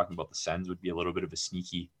back to talking about the Sens, would be a little bit of a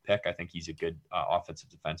sneaky pick. I think he's a good offensive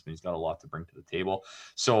defenseman. He's got a lot to bring to the table.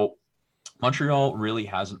 So Montreal really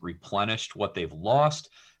hasn't replenished what they've lost,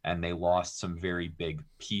 and they lost some very big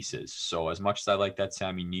pieces. So as much as I like that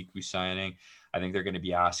Sami Niku signing, I think they're going to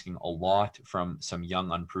be asking a lot from some young,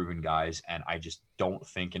 unproven guys. And I just don't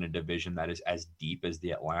think in a division that is as deep as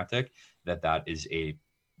the Atlantic that is a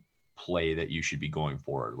play that you should be going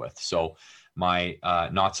forward with. So my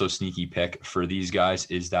not so sneaky pick for these guys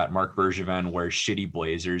is that Marc Bergevin wears shitty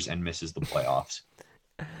Blazers and misses the playoffs.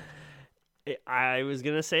 I was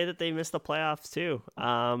going to say that they missed the playoffs too.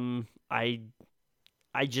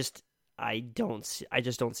 I just don't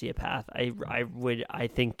see a path. I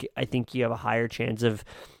think you have a higher chance of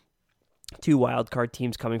two wildcard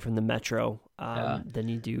teams coming from the Metro than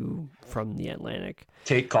you do from the Atlantic.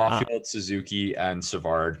 Take Caulfield, Suzuki, and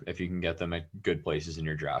Savard if you can get them at good places in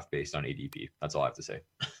your draft based on ADP. That's all I have to say.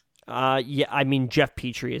 Yeah, I mean Jeff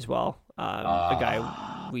Petrie as well. A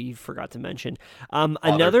guy we forgot to mention.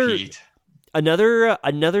 Another.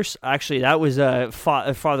 Actually, that was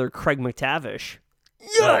Father Craig McTavish.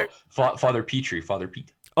 Yeah, Father Petrie, Father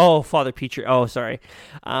Pete. Oh, Father Petrie. Oh, sorry.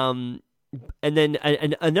 And then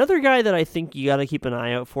another guy that I think you got to keep an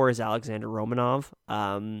eye out for is Alexander Romanov.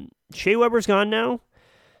 Shea Weber's gone now,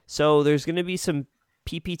 so there's going to be some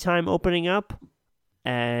PP time opening up,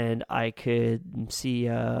 and I could see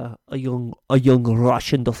a young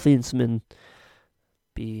Russian defenseman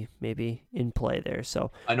be maybe in play there.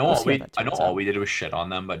 So I know all we did was shit on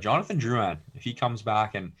them, but Jonathan Drouin, if he comes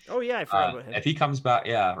back and I forgot about him. If he comes back,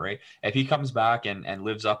 if he comes back and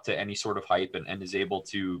lives up to any sort of hype and is able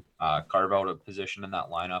to carve out a position in that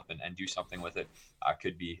lineup and do something with it,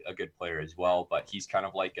 could be a good player as well. But he's kind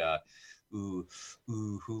of like who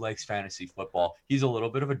likes fantasy football? He's a little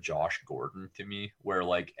bit of a Josh Gordon to me, where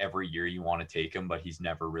like every year you want to take him, but he's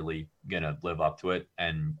never really gonna live up to it,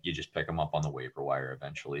 and you just pick him up on the waiver wire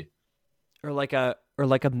eventually. Or like a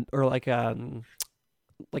Melvin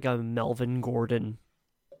Gordon.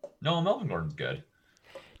 No, Melvin Gordon's good.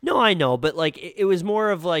 No, I know, but like it was more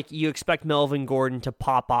of like you expect Melvin Gordon to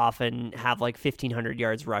pop off and have like 1,500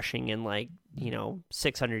 yards rushing and like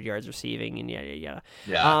 600 yards receiving and yada.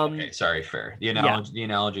 Yeah. Okay. Sorry. Fair. The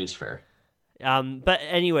analogy is fair. But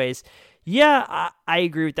anyways, yeah, I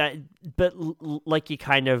agree with that. But like you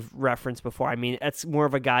kind of referenced before, I mean, it's more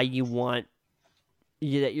of a guy you want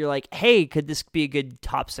that you're like, hey, could this be a good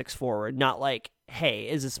top 6 forward? Not like, hey,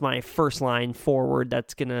 is this my first line forward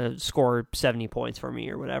that's going to score 70 points for me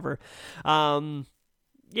or whatever?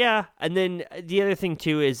 Yeah, and then the other thing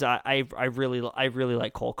too is I really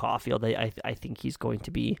like Cole Caulfield. I think he's going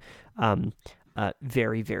to be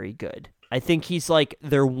very, very good. I think he's like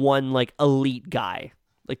their one like elite guy,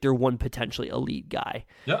 like their one potentially elite guy.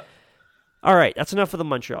 Yeah. All right, that's enough of the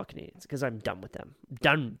Montreal Canadiens because I'm done with them.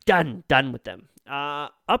 Done with them.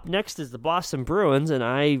 Up next is the Boston Bruins, and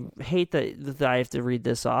I hate that I have to read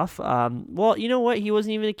this off. Well, you know what? He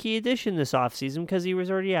wasn't even a key addition this offseason because he was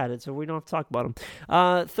already added, so we don't have to talk about him.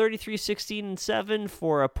 33, 16, and 7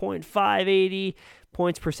 for a .580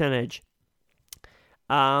 points percentage.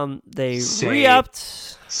 They re-upped.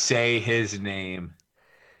 Say his name.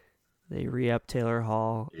 They re-upped Taylor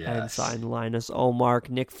Hall and Yes. signed Linus Ullmark,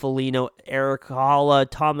 Nick Foligno, Eric Holla,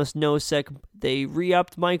 Thomas Nosek. They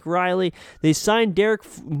re-upped Mike Riley. They signed Derek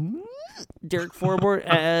Forbort.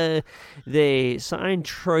 They signed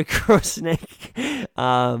Troy Grosnick,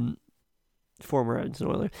 former Edmonton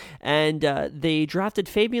Oiler. And they drafted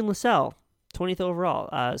Fabian Lysell, 20th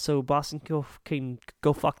overall. So Boston can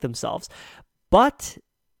go fuck themselves. But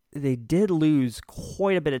they did lose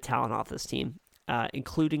quite a bit of talent off this team.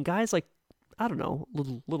 Including guys like, I don't know,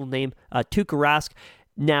 little name, Tuukka Rask.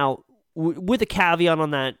 Now, with a caveat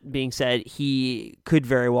on that being said, he could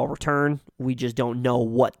very well return. We just don't know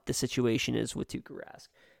what the situation is with Tuukka Rask.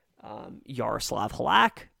 Yaroslav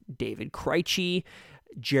Halak, David Krejci,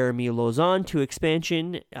 Jeremy Lauzon to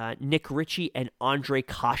expansion, Nick Ritchie, and Andre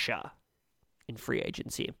Kasha in free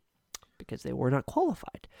agency because they were not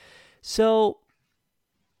qualified. So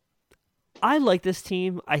I like this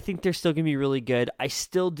team. I think they're still going to be really good. I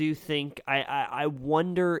still do think, I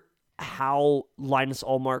wonder how Linus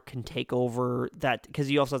Ullmark can take over that, because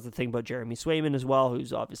you also have to think about Jeremy Swayman as well,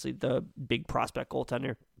 who's obviously the big prospect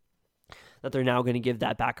goaltender that they're now going to give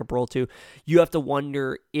that backup role to. You have to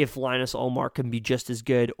wonder if Linus Ullmark can be just as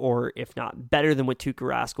good, or if not better than what Tuukka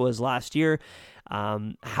Rask was last year.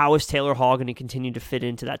 How is Taylor Hall going to continue to fit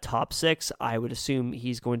into that top 6? I would assume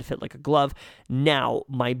he's going to fit like a glove. Now,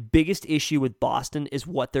 my biggest issue with Boston is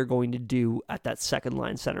what they're going to do at that second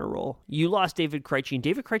line center role. You lost David Krejci, and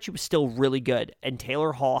David Krejci was still really good, and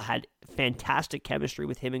Taylor Hall had fantastic chemistry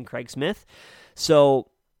with him and Craig Smith. So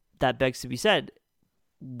that begs to be said,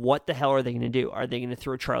 what the hell are they going to do? Are they going to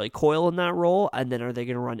throw Charlie Coyle in that role, and then are they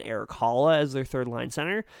going to run Eric Holla as their third line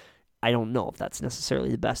center? I don't know if that's necessarily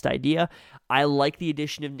the best idea. I like the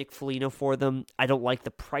addition of Nick Foligno for them. I don't like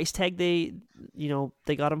the price tag they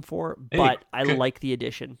got him for, but I like the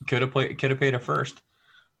addition. Could have paid a first.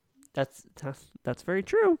 That's very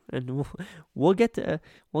true, and we'll get to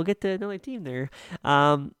another team there.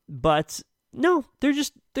 But no, they're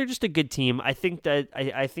just a good team. I think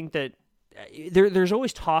that there's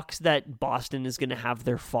always talks that Boston is going to have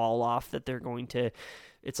their fall off, that they're going to,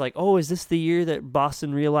 it's like, oh, is this the year that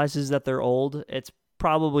Boston realizes that they're old? It's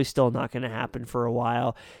probably still not going to happen for a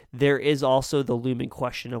while. There is also the looming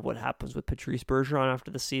question of what happens with Patrice Bergeron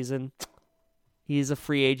after the season. He's a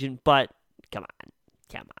free agent, but come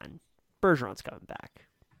on. Bergeron's coming back.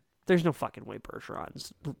 There's no fucking way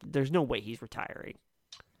there's no way he's retiring.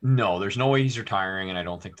 No, there's no way he's retiring, and I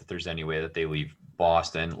don't think that there's any way that they leave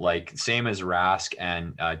Boston. Like, same as Rask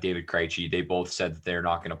and David Krejci, they both said that they're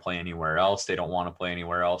not going to play anywhere else. They don't want to play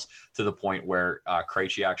anywhere else, to the point where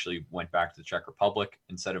Krejci actually went back to the Czech Republic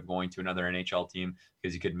instead of going to another NHL team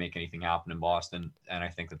because he couldn't make anything happen in Boston. And I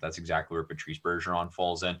think that that's exactly where Patrice Bergeron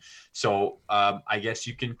falls in. So I guess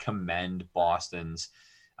you can commend Boston's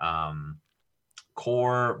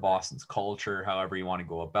core, Boston's culture, however you want to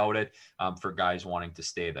go about it, for guys wanting to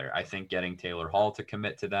stay there. I think getting Taylor Hall to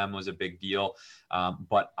commit to them was a big deal.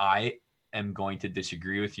 But I am going to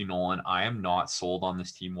disagree with you, Nolan. I am not sold on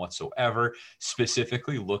this team whatsoever,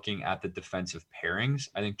 specifically looking at the defensive pairings.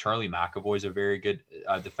 I think Charlie McAvoy is a very good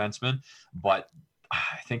defenseman, but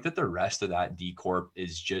I think that the rest of that D-Corp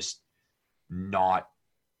is just not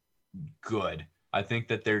good. I think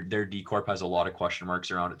that their D-Corp has a lot of question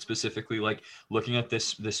marks around it. Specifically, like looking at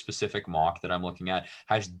this specific mock that I'm looking at,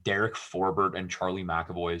 has Derek Forbort and Charlie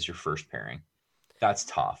McAvoy as your first pairing. That's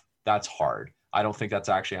tough. That's hard. I don't think that's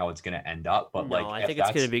actually how it's going to end up. But I think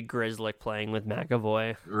it's going to be Grzelcyk playing with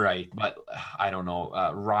McAvoy. Right, but I don't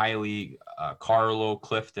know. Riley, Carlo,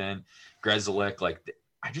 Clifton, Grzelcyk.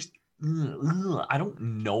 I don't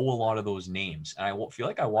know a lot of those names, and I feel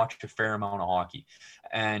like I watched a fair amount of hockey.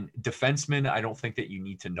 And defensemen, I don't think that you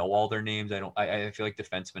need to know all their names. I feel like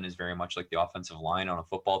defensemen is very much like the offensive line on a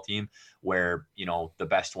football team, where the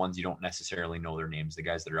best ones, you don't necessarily know their names. The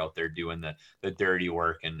guys that are out there doing the dirty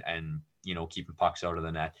work and keeping pucks out of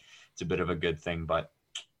the net. it's a bit of a good thing. But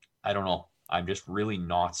I don't know. I'm just really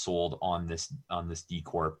not sold on this D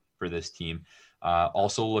corp for this team.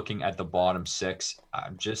 Also looking at the bottom six,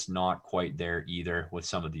 I'm just not quite there either with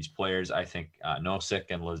some of these players. I think Nosek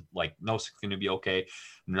and Nosek's going to be okay.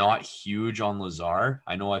 Not huge on Lazar.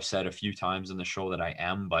 I know I've said a few times in the show that I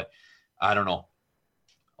am, but I don't know.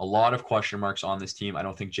 A lot of question marks on this team. I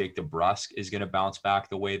don't think Jake DeBrusk is going to bounce back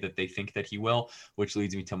the way that they think that he will, which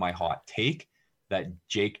leads me to my hot take that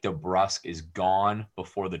Jake DeBrusk is gone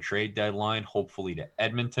before the trade deadline, hopefully to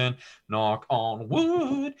Edmonton. Knock on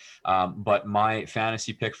wood. But my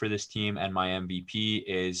fantasy pick for this team and my MVP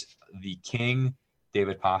is the King,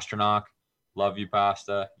 David Pastrnak. Love you,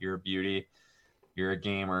 Pasta. You're a beauty. You're a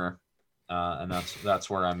gamer. And that's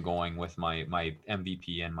where I'm going with my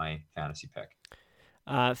MVP and my fantasy pick.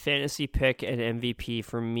 Fantasy pick and MVP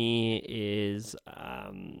for me is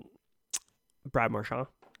Brad Marchand.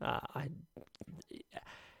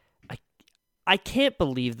 I can't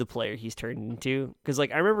believe the player he's turned into, because I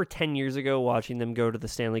remember 10 years ago watching them go to the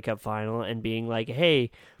Stanley Cup final and being like,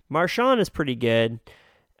 hey, Marchand is pretty good.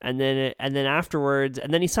 And then afterwards,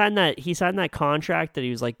 and then he signed that contract that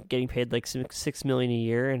he was getting paid $6 million a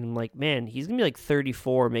year, and I'm like, man, he's gonna be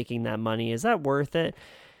 34 making that money. Is that worth it?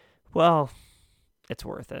 Well, it's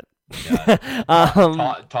worth it.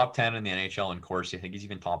 Yeah. Top 10 in the NHL in Corsi. I think he's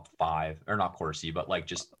even top 5, or not Corsi, but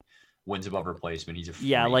just wins above replacement. He's a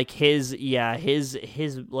freak. his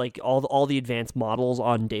all the advanced models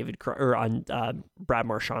on Brad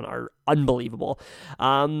Marchand are unbelievable.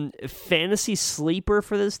 Fantasy sleeper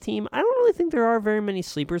for this team, I don't really think there are very many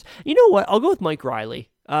sleepers. You know what? I'll go with Mike Riley.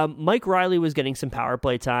 Mike Riley was getting some power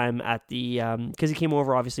play time at the because he came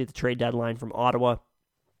over obviously at the trade deadline from Ottawa.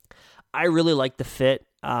 I really like the fit.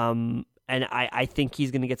 And I think he's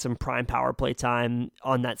going to get some prime power play time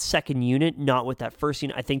on that second unit, not with that first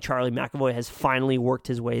unit. I think Charlie McAvoy has finally worked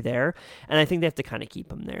his way there, and I think they have to kind of keep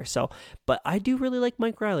him there. So, but I do really like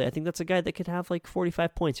Mike Riley. I think that's a guy that could have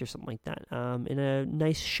 45 points or something like that in a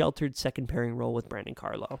nice sheltered second pairing role with Brandon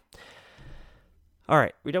Carlo. All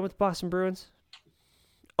right, we done with the Boston Bruins?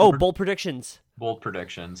 Oh, bold predictions. Bold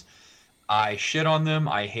predictions. I shit on them.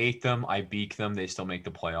 I hate them. I beak them. They still make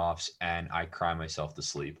the playoffs, and I cry myself to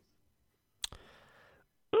sleep.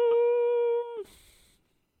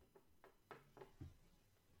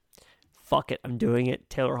 Fuck it, I'm doing it.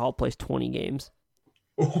 Taylor Hall plays 20 games.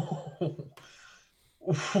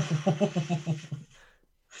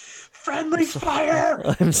 Friendly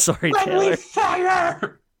fire! I'm sorry, Friendly Taylor.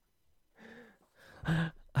 Fire!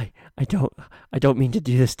 I don't mean to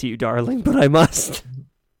do this to you, darling, but I must.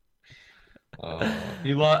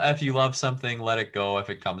 If you love something, let it go. If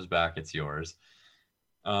it comes back, it's yours.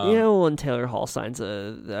 When Taylor Hall signs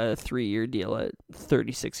a 3-year deal at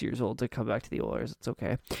 36 years old to come back to the Oilers, it's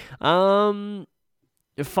okay.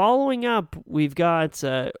 Following up, we've got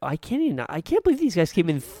I can't believe these guys came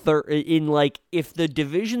in third. If the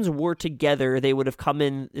divisions were together, they would have come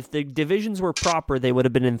in. If the divisions were proper, they would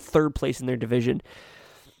have been in third place in their division.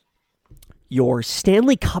 Your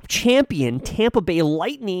Stanley Cup champion, Tampa Bay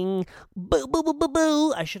Lightning. Boo, boo, boo, boo,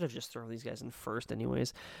 boo. I should have just thrown these guys in first,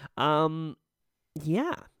 anyways.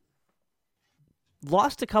 Yeah.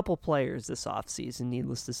 Lost a couple players this offseason,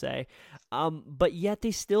 needless to say. But yet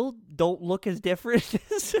they still don't look as different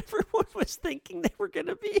as everyone was thinking they were going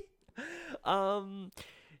to be.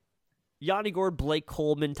 Yanni Gourde, Blake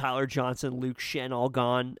Coleman, Tyler Johnson, Luke Schenn all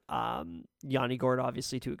gone. Yanni Gourde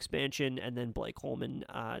obviously to expansion, and then Blake Coleman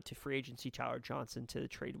to free agency, Tyler Johnson to the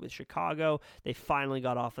trade with Chicago. They finally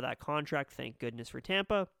got off of that contract, thank goodness for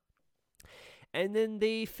Tampa. And then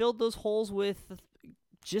they filled those holes with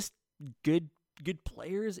just good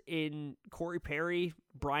players in Corey Perry.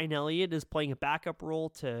 Brian Elliott is playing a backup role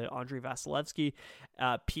to Andrei Vasilevsky.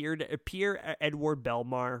 Pierre-Edouard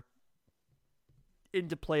Bellemare in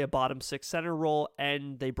to play a bottom six center role,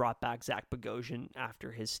 and they brought back Zach Bogosian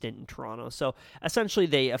after his stint in Toronto. So essentially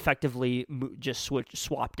they effectively just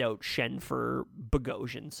swapped out Schenn for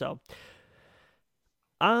Bogosian. So,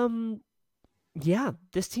 yeah,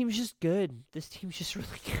 this team's just good. This team's just really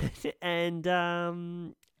good. And,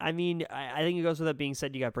 I think it goes without being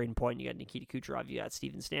said, you got Braden Point, you got Nikita Kucherov, you got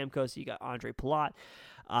Steven Stamkos, you got Andre Palat.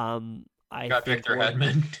 You got Victor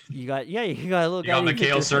Hedman. You got a little guy. You got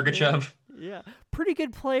Mikhail Sergachev. Yeah, pretty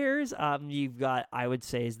good players. You've got, I would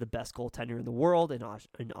say, is the best goaltender in the world in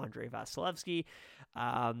Andrei Vasilevsky.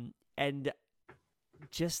 And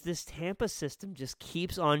just this Tampa system just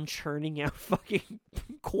keeps on churning out fucking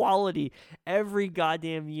quality every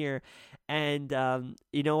goddamn year. And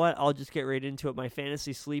you know what? I'll just get right into it. My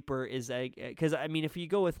fantasy sleeper is because I mean, if you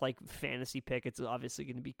go with like fantasy pick, it's obviously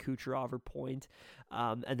going to be Kucherov or Point,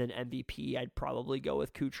 and then MVP, I'd probably go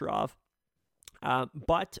with Kucherov.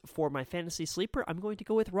 But for my fantasy sleeper, I'm going to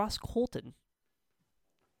go with Ross Colton,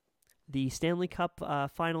 the Stanley Cup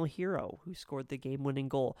final hero who scored the game-winning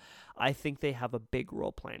goal. I think they have a big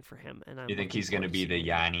role plan for him, and You think he's going to be the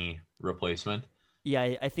Yanni replacement?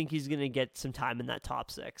 Yeah, I think he's going to get some time in that top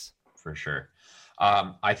six. For sure.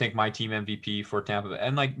 I think my team MVP for Tampa Bay,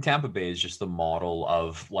 and like Tampa Bay is just the model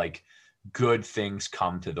of like good things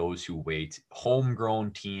come to those who wait. Homegrown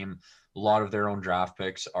team, a lot of their own draft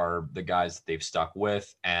picks are the guys that they've stuck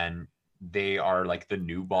with, and they are like the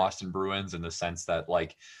new Boston Bruins in the sense that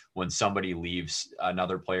like when somebody leaves,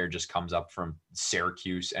 another player just comes up from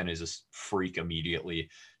Syracuse and is a freak immediately.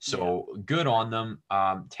 So good on them.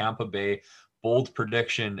 Tampa Bay, bold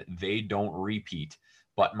prediction, they don't repeat.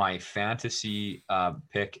 But my fantasy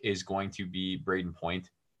pick is going to be Braden Point.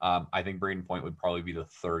 I think Braden Point would probably be the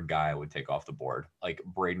third guy I would take off the board. Like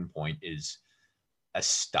Braden Point is a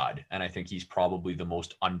stud, and I think he's probably the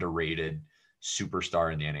most underrated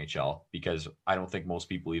superstar in the NHL because I don't think most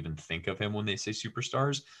people even think of him when they say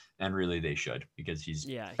superstars, and really they should because he's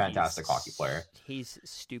a fantastic hockey player. He's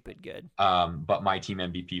stupid good. But my team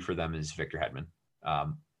MVP for them is Victor Hedman.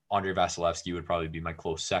 Andrei Vasilevsky would probably be my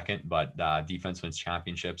close second, but defense wins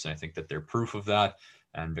championships, and I think that they're proof of that.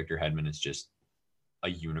 And Victor Hedman is just a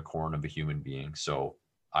unicorn of a human being, so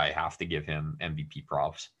I have to give him MVP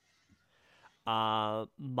props.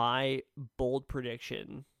 My bold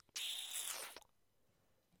prediction.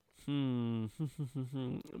 Man,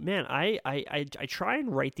 I try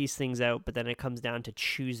and write these things out, but then it comes down to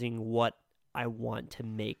choosing what I want to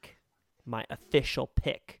make my official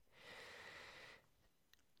pick.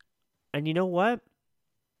 And you know what?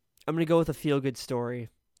 I'm going to go with a feel-good story.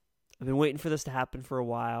 I've been waiting for this to happen for a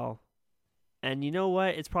while. And you know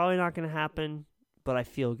what? It's probably not going to happen, but I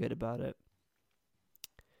feel good about it.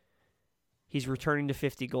 He's returning to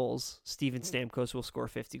 50 goals. Steven Stamkos will score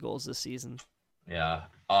 50 goals this season. Yeah.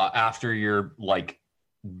 After your, like,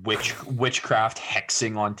 witchcraft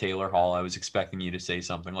hexing on Taylor Hall, I was expecting you to say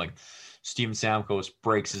something like Steven Stamkos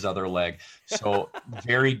breaks his other leg. So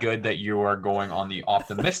very good that you are going on the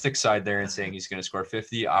optimistic side there and saying he's going to score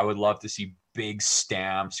 50. I would love to see Big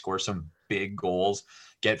Stam score some big goals,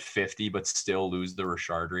 get 50, but still lose the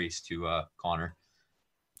Richard race to Connor.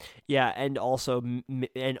 Yeah, and also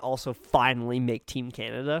finally make Team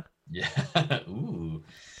Canada. Yeah. Ooh.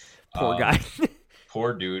 Poor guy.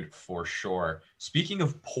 Poor dude for sure. Speaking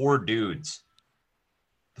of poor dudes,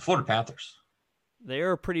 the Florida Panthers.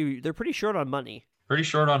 They're pretty short on money. Pretty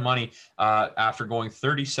short on money after going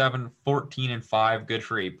 37-14-5, good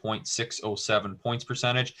for a .607 points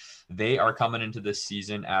percentage. They are coming into this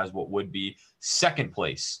season as what would be second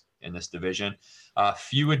place in this division.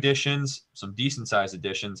 Few additions, some decent size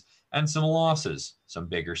additions, and some losses, some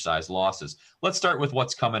bigger size losses. Let's start with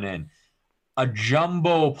what's coming in. A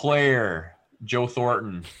jumbo player, Joe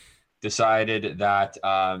Thornton, decided that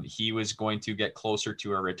he was going to get closer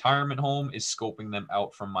to a retirement home, is scoping them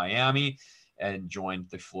out from Miami, and joined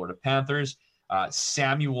the Florida Panthers.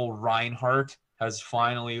 Samuel Reinhart has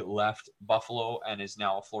finally left Buffalo and is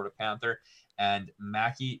now a Florida Panther. And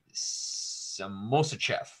Mackie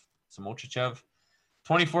Samochachev,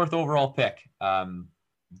 24th overall pick,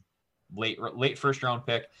 late first round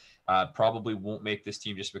pick. Probably won't make this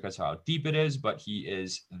team just because of how deep it is, but he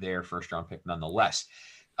is their first round pick nonetheless.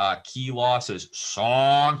 Key losses.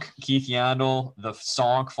 Keith Yandel, the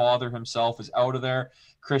Sonk father himself, is out of there.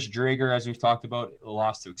 Chris Drager, as we've talked about,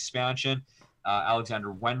 lost to expansion.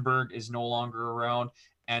 Alexander Wenberg is no longer around.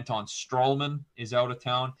 Anton Stralman is out of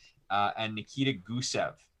town. And Nikita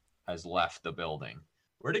Gusev has left the building.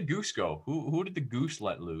 Where did Goose go? Who did the Goose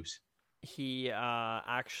let loose? He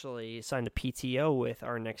actually signed a PTO with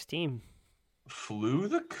our next team. Flew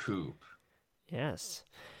the coop. Yes.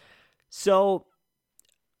 So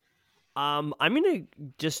I'm going to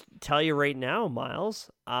just tell you right now,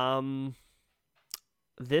 Miles.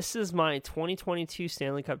 This is my 2022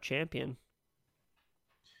 Stanley Cup champion.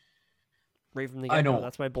 Right from the get-go. I know.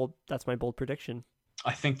 That's my bold prediction.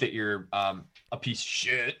 I think that you're a piece of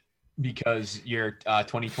shit because your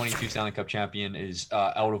 2022 Stanley Cup champion is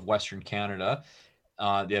out of Western Canada.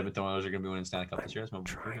 The Edmonton Oilers are going to be winning Stanley Cup this year. I'm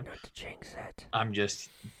trying not to jinx it. I'm just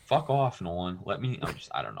fuck off, Nolan.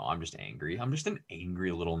 I don't know. I'm just angry. I'm just an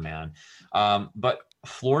angry little man. But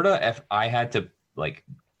Florida, if I had to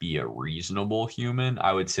be a reasonable human,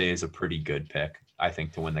 I would say is a pretty good pick. I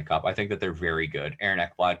think to win the cup. I think that they're very good. Aaron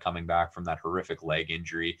Ekblad coming back from that horrific leg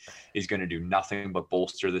injury is going to do nothing but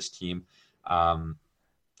bolster this team.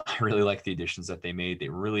 I really like the additions that they made. They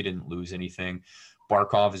really didn't lose anything.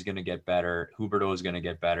 Barkov is going to get better. Huberdeau is going to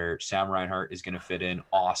get better. Sam Reinhart is going to fit in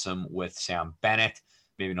awesome with Sam Bennett.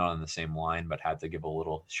 Maybe not on the same line, but had to give a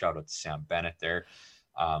little shout out to Sam Bennett there.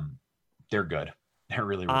 They're good. They're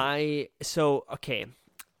really, really okay.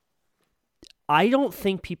 I don't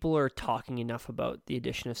think people are talking enough about the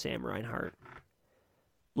addition of Sam Reinhart.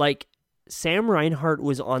 Like, Sam Reinhart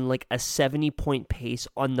was on like a 70-point pace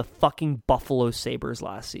on the fucking Buffalo Sabres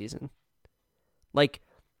last season. Like,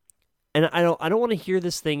 and I don't want to hear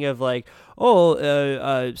this thing of like,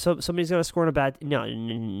 somebody's gonna score on a bad. No.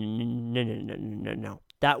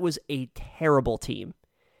 That was a terrible team,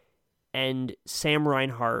 and Sam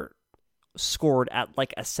Reinhart scored at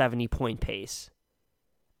like a 70-point pace.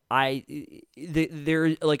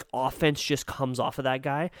 Their like offense just comes off of that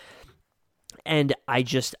guy. And I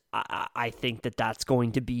think that's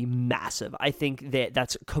going to be massive. I think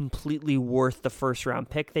that's completely worth the first-round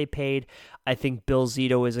pick they paid. I think Bill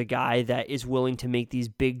Zito is a guy that is willing to make these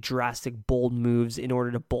big, drastic, bold moves in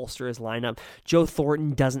order to bolster his lineup. Joe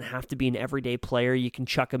Thornton doesn't have to be an everyday player. You can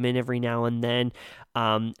chuck him in every now and then.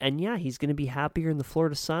 And yeah, he's going to be happier in the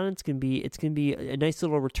Florida sun. It's going to be a nice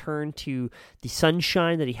little return to the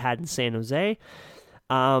sunshine that he had in San Jose.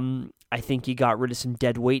 I think you got rid of some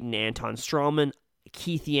dead weight in Anton Strawman.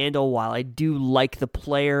 Keith Yandel, while I do like the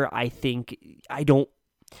player, this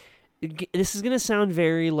is going to sound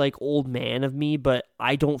very like old man of me, but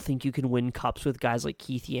I don't think you can win cups with guys like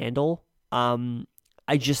Keith Yandel.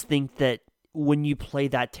 I just think that when you play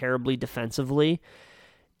that terribly defensively,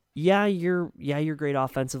 you're great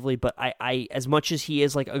offensively, but I as much as he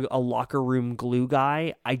is like a locker room glue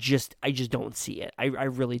guy, I just don't see it. I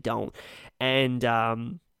really don't.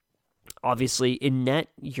 And obviously in net,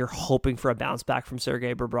 you're hoping for a bounce back from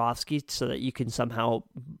Sergei Bobrovsky so that you can somehow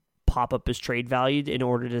pop up his trade value in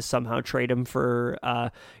order to somehow trade him for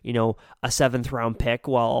a 7th round pick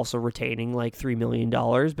while also retaining like $3 million,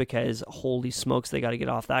 because holy smokes, they got to get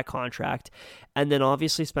off that contract. And then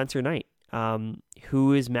obviously Spencer Knight,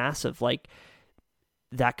 who is massive. Like,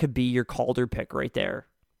 that could be your Calder pick right there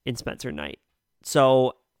in Spencer Knight.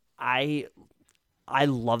 So I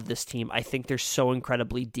love this team. I think they're so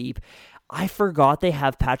incredibly deep. I forgot they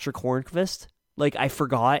have Patrick Hornqvist. Like, I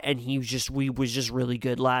forgot, and he was just really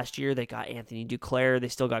good last year. They got Anthony Duclair. They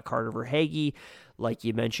still got Carter Verhaeghe. Like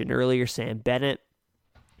you mentioned earlier, Sam Bennett.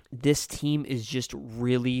 This team is just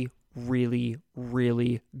really, really,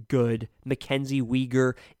 really good. Mackenzie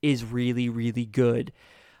Weegar is really, really good.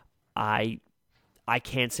 I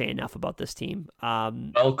can't say enough about this team.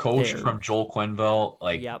 Well coached from Joel Quenneville,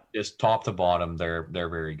 yep. Just top to bottom, they're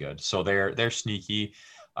very good. So they're sneaky.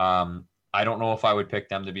 I don't know if I would pick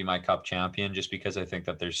them to be my cup champion, just because I think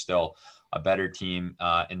that there's still a better team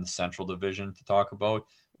in the Central Division to talk about.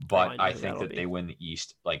 But I think that they win the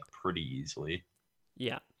East like pretty easily.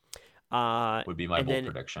 Yeah. Would be my bold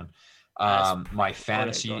prediction. My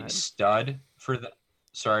fantasy stud for the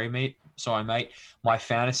sorry, mate. So my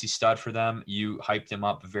fantasy stud for them, you hyped him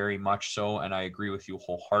up very much so, and I agree with you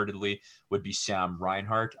wholeheartedly, would be Sam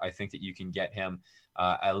Reinhart. I think that you can get him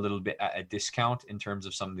a little bit at a discount in terms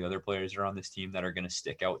of some of the other players that are on this team that are going to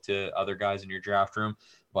stick out to other guys in your draft room.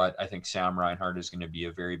 But I think Sam Reinhart is going to be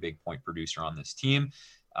a very big point producer on this team.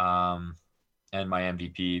 And my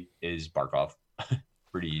MVP is Barkov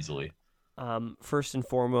pretty easily. First and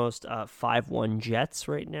foremost, 5-1 Jets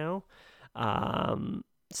right now.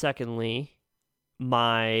 Secondly,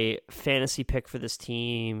 my fantasy pick for this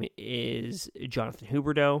team is Jonathan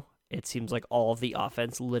Huberdeau. It seems like all of the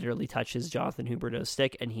offense literally touches Jonathan Huberdeau's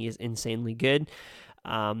stick, and he is insanely good.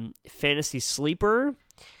 Fantasy sleeper,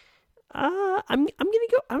 I'm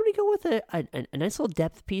gonna go with a nice little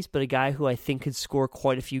depth piece, but a guy who I think could score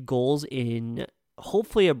quite a few goals in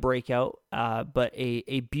hopefully a breakout, but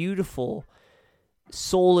a beautiful,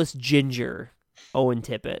 soulless ginger, Owen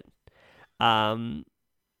Tippett.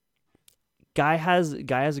 Guy has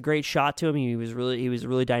a great shot to him. He was a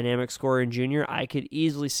really dynamic scorer in junior. I could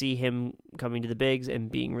easily see him coming to the bigs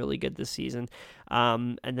and being really good this season.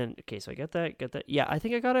 And then so I get that. Yeah, I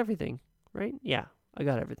think I got everything, right? Yeah, I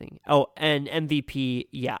got everything. Oh, and MVP,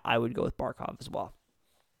 yeah, I would go with Barkov as well.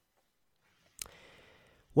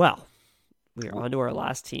 Well, we are on to our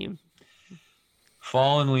last team.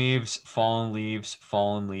 Fallen leaves on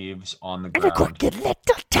the ground. In a crooked little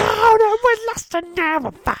town, and we're lost and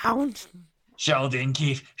never found. Sheldon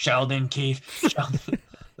Keefe.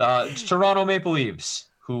 Toronto Maple Leafs,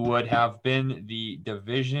 who would have been the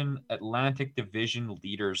Atlantic Division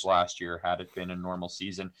leaders last year had it been a normal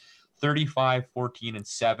season. 35, 14, and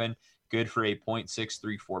 7, good for a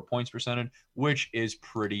 .634 points percentage, which is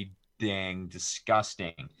pretty dang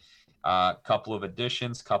disgusting. Couple of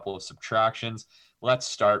additions, couple of subtractions. Let's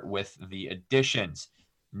start with the additions.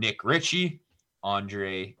 Nick Ritchie,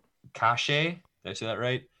 Andre Cache. Did I say that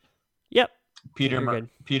right? Yep. Peter You're good.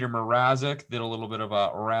 Peter Mrazek did a little bit of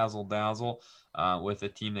a razzle dazzle with the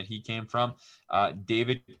team that he came from.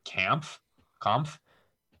 David Kampf.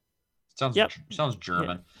 Sounds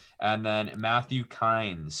German. Yeah. And then Matthew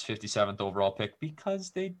Kynes, 57th overall pick,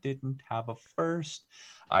 because they didn't have a first.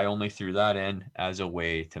 I only threw that in as a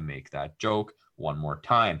way to make that joke one more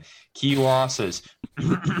time. Key losses.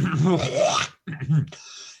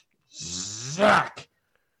 Zach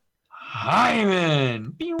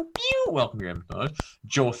Hyman. Pew, pew. Welcome here.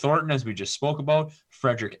 Joe Thornton, as we just spoke about.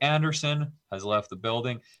 Frederick Anderson has left the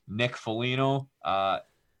building. Nick Foligno,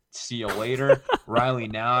 see you later. Riley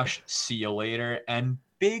Nash, see you later. And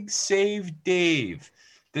Big Save Dave,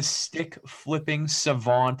 the stick flipping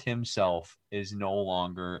savant himself, is no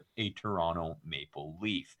longer a Toronto Maple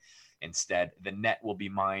Leaf. Instead, the net will be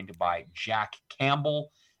mined by Jack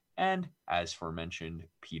Campbell and, as aforementioned,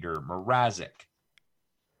 Peter Mrazek.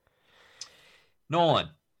 Nolan,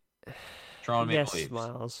 Toronto Maple Leafs.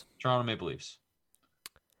 Miles. Toronto Maple Leafs.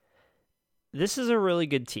 This is a really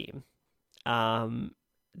good team.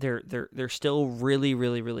 They're still really,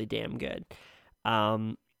 really, really damn good.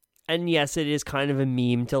 And yes, it is kind of a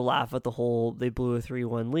meme to laugh at the whole they blew a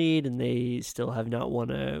 3-1 lead and they still have not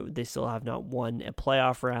won a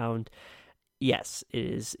playoff round. Yes,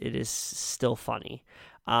 it is still funny.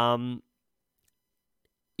 Yeah,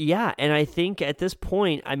 and I think at this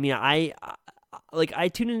point, I mean, I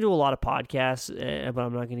tune into a lot of podcasts, but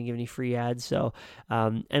I'm not going to give any free ads. So,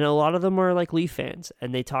 and a lot of them are like Leaf fans,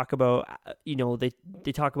 and they talk about,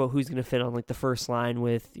 they talk about who's going to fit on like the first line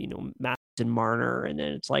with, Matthews and Marner, and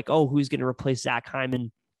then it's like, oh, who's going to replace Zach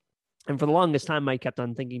Hyman? And for the longest time, I kept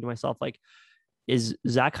on thinking to myself, like, is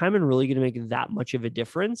Zach Hyman really going to make that much of a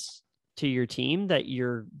difference to your team that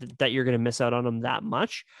you're going to miss out on him that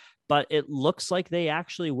much? But it looks like they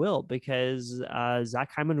actually will, because Zach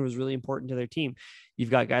Hyman was really important to their team. You've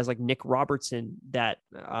got guys like Nick Robertson that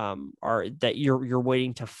you're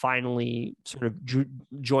waiting to finally sort of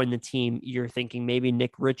join the team. You're thinking maybe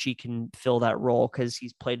Nick Ritchie can fill that role because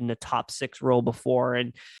he's played in a top 6 role before,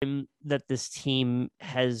 and that this team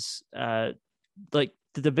has the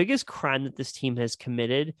biggest crime that this team has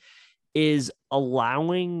committed is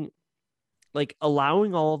allowing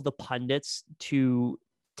all of the pundits to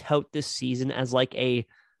tout this season as like a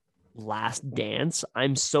last dance.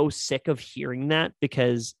 I'm so sick of hearing that,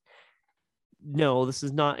 because no, this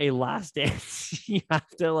is not a last dance. You have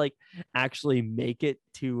to like actually make it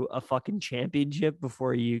to a fucking championship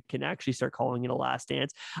before you can actually start calling it a last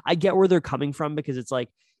dance. I get where they're coming from, because it's like,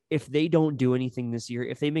 if they don't do anything this year,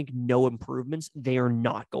 if they make no improvements, they are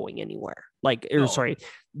not going anywhere.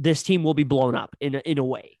 This team will be blown up in a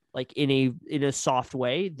way. Like in a soft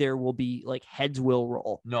way, there will be like heads will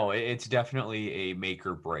roll. No, it's definitely a make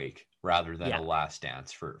or break rather than a last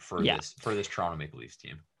dance for this Toronto Maple Leafs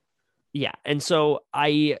team. Yeah, and so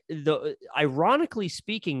ironically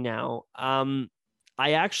speaking now,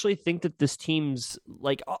 I actually think that this team's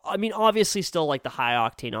like, I mean, obviously still like the high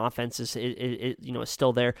octane offense is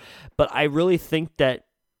still there, but I really think that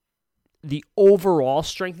the overall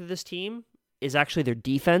strength of this team is actually their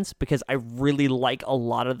defense, because I really like a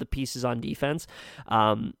lot of the pieces on defense.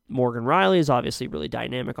 Morgan Rielly is obviously a really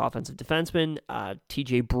dynamic offensive defenseman.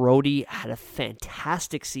 TJ Brody had a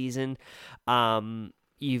fantastic season.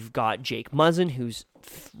 You've got Jake Muzzin, who's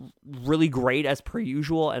really great as per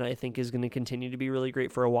usual, and I think is going to continue to be really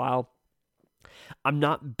great for a while. I'm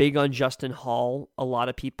not big on Justin Hall. A lot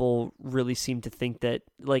of people really seem to think that,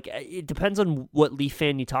 like, it depends on what Leaf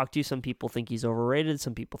fan you talk to. Some people think he's overrated.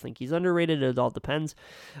 Some people think he's underrated. It all depends.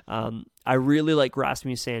 I really like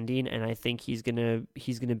Rasmus Sandin, and I think he's gonna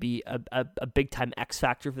be a big time X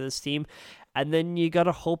factor for this team. And then you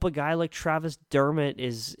gotta hope a guy like Travis Dermott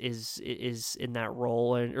is in that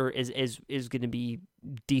role, or is gonna be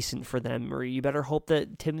decent for them. Or you better hope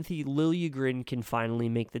that Timothy Liljegren can finally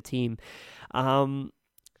make the team.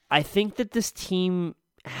 I think that this team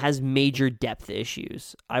has major depth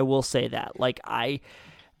issues. I will say that.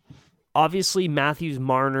 Obviously, Matthews,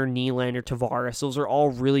 Marner, Nylander, Tavares, those are all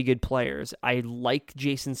really good players. I like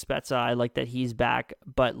Jason Spezza. I like that he's back.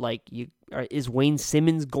 But, is Wayne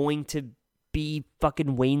Simmons going to be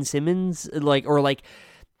fucking Wayne Simmons?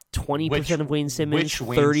 20% of Wayne Simmons, which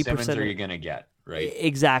 30% Simmons are you going to get, right?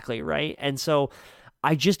 Exactly, right? And so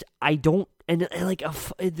I don't, and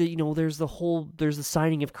there's the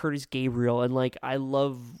signing of Curtis Gabriel, and I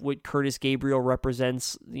love what Curtis Gabriel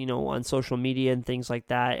represents, on social media and things like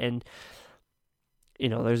that. And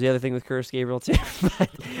there's the other thing with Curtis Gabriel too.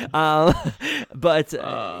 but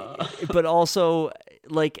also,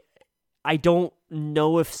 like, I don't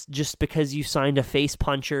know if just because you signed a face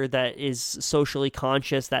puncher that is socially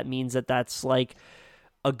conscious, that means that that's like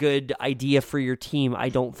a good idea for your team. I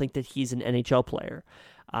don't think that he's an NHL player.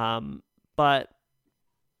 But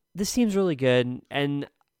this team's really good, and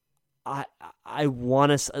I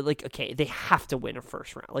want to, like, okay, they have to win a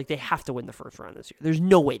first round. Like, they have to win the first round this year. There's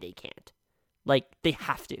no way they can't. Like, they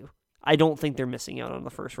have to. I don't think they're missing out on the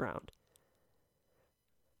first round.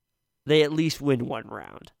 They at least win one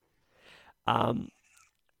round.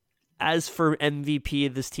 As for MVP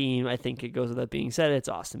of this team, I think it goes without being said, it's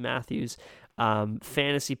Auston Matthews.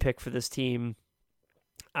 Fantasy pick for this team,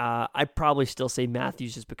 I'd probably still say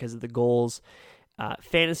Matthews just because of the goals.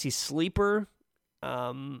 Fantasy sleeper,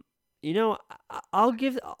 I'll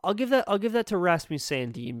give that to Rasmus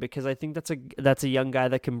Sandin, because I think that's a young guy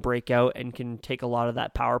that can break out and can take a lot of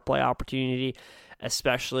that power play opportunity,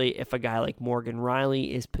 especially if a guy like Morgan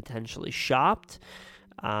Rielly is potentially shopped,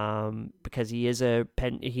 because he is a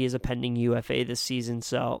pending UFA this season,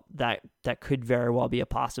 so that could very well be a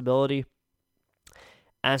possibility.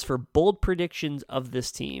 As for bold predictions of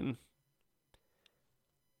this team,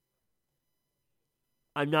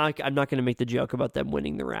 I'm not going to make the joke about them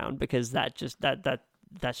winning the round, because that's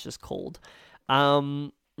just cold.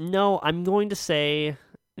 No, I'm going to say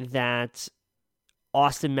that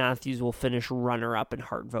Auston Matthews will finish runner-up in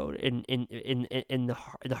Hart vote in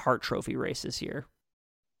the Hart Trophy race this year.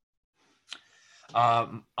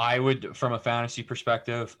 I would, from a fantasy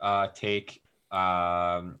perspective, take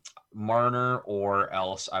Marner, or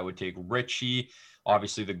else I would take Ritchie.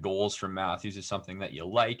 Obviously, the goals from Matthews is something that you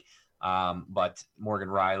like. But Morgan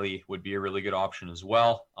Rielly would be a really good option as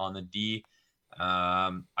well on the D.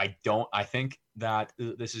 I think that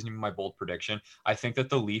this isn't even my bold prediction. I think that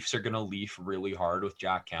the Leafs are going to leaf really hard with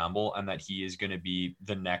Jack Campbell, and that he is going to be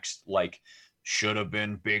the next, like, should have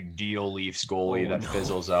been big deal Leafs goalie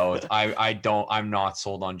fizzles out. I'm not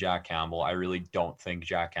sold on Jack Campbell. I really don't think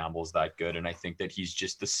Jack Campbell is that good. And I think that he's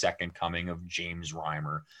just the second coming of James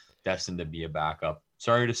Reimer, destined to be a backup.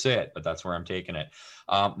 Sorry to say it, but that's where I'm taking it.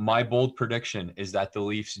 My bold prediction is that the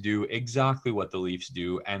Leafs do exactly what the Leafs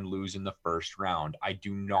do and lose in the first round. I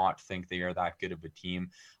do not think they are that good of a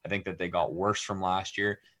team. I think that they got worse from last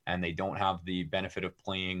year, and they don't have the benefit of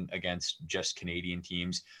playing against just Canadian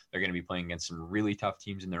teams. They're going to be playing against some really tough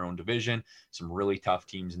teams in their own division, some really tough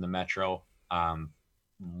teams in the Metro.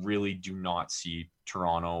 Really do not see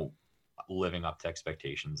Toronto living up to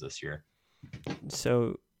expectations this year.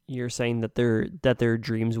 So you're saying that their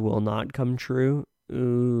dreams will not come true?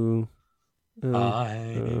 I'm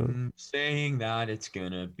saying that it's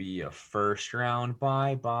gonna be a first round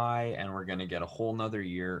bye, and we're gonna get a whole nother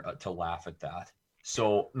year to laugh at that.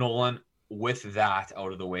 So Nolan, with that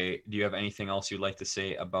out of the way, do you have anything else you'd like to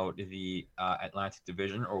say about the Atlantic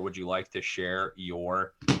Division, or would you like to share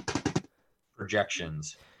your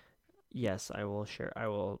projections? Yes, I will share. I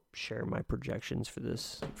will share my projections for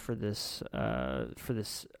this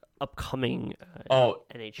upcoming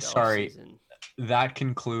NHL season. That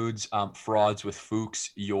concludes Frauds with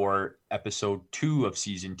Fuchs. Your episode 2 of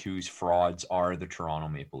season 2's frauds are the Toronto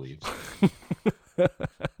Maple Leafs.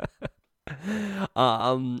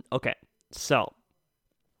 Okay, so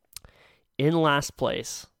in last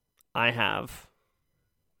place, I have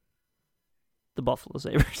the Buffalo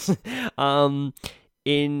Sabres.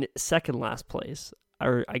 In second last place,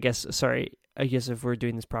 or I guess if we're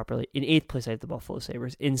doing this properly, in 8th place I have the Buffalo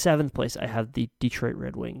Sabres. In 7th place I have the Detroit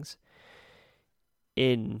Red Wings.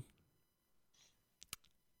 In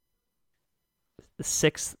the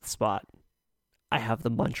 6th spot I have the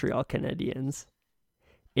Montreal Canadiens.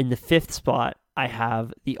 In the 5th spot I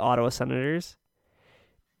have the Ottawa Senators.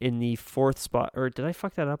 In the 4th spot, or did I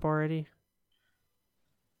fuck that up already?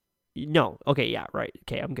 No. Okay, yeah, right.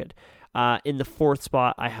 Okay, I'm good. In the 4th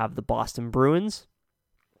spot, I have the Boston Bruins.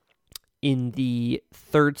 In the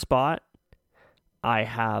 3rd spot, I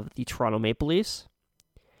have the Toronto Maple Leafs.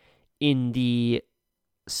 In the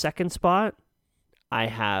 2nd spot, I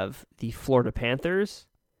have the Florida Panthers.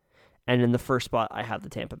 And in the 1st spot, I have the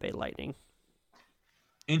Tampa Bay Lightning.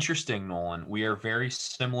 Interesting, Nolan. We are very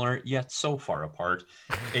similar, yet so far apart.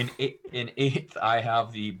 In 8th, I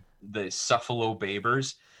have the Buffalo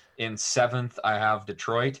Sabres. In 7th, I have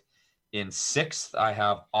Detroit. In 6th, I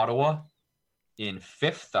have Ottawa. In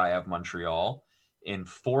 5th, I have Montreal. In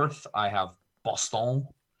 4th, I have Boston.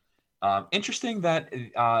 Interesting that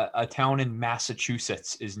a town in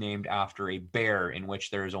Massachusetts is named after a bear, in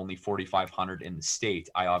which there is only 4,500 in the state.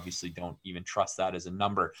 I obviously don't even trust that as a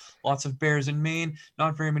number. Lots of bears in Maine,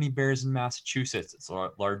 not very many bears in Massachusetts. It's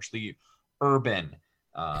largely urban.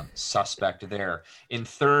 suspect there. In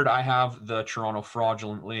third, I have the Toronto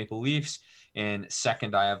Fraudulent Maple Leafs. In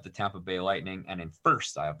second, I have the Tampa Bay Lightning. And in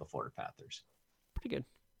first, I have the Florida Panthers.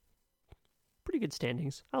 Pretty good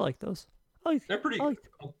standings. I like those. They're pretty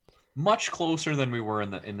much closer than we were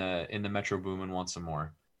in the Metro Boomin' once some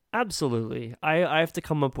more. Absolutely. I have to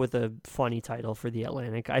come up with a funny title for the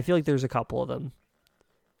Atlantic. I feel like there's a couple of them.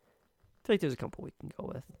 I feel like there's a couple we can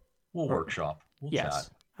go with. We'll workshop. We'll chat.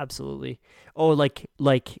 Absolutely. Oh, like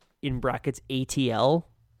in brackets ATL,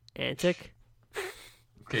 Antic.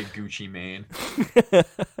 Okay, Gucci Mane.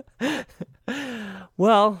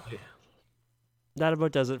 Well, that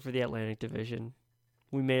about does it for the Atlantic Division.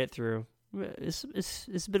 We made it through. It's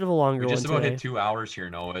a bit of a longer one. We just about today. hit 2 hours here,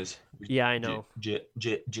 Noah. Yeah, I know. Jit.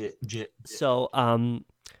 So,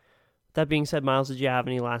 that being said, Miles, did you have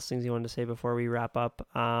any last things you wanted to say before we wrap up?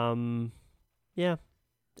 Yeah,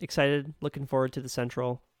 excited, looking forward to the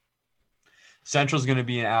Central. Central's going to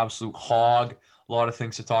be an absolute hog. A lot of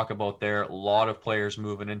things to talk about there. A lot of players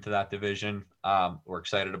moving into that division. We're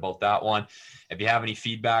excited about that one. If you have any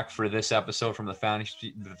feedback for this episode from the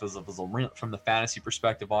fantasy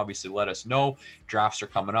perspective, obviously let us know. Drafts are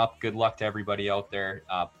coming up. Good luck to everybody out there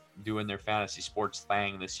doing their fantasy sports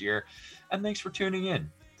thing this year. And thanks for tuning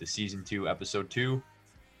in to Season 2, Episode 2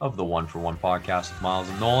 of the One for One podcast with Miles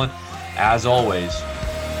and Nolan. As always,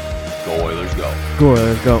 go Oilers, go. Go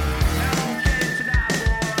Oilers, go.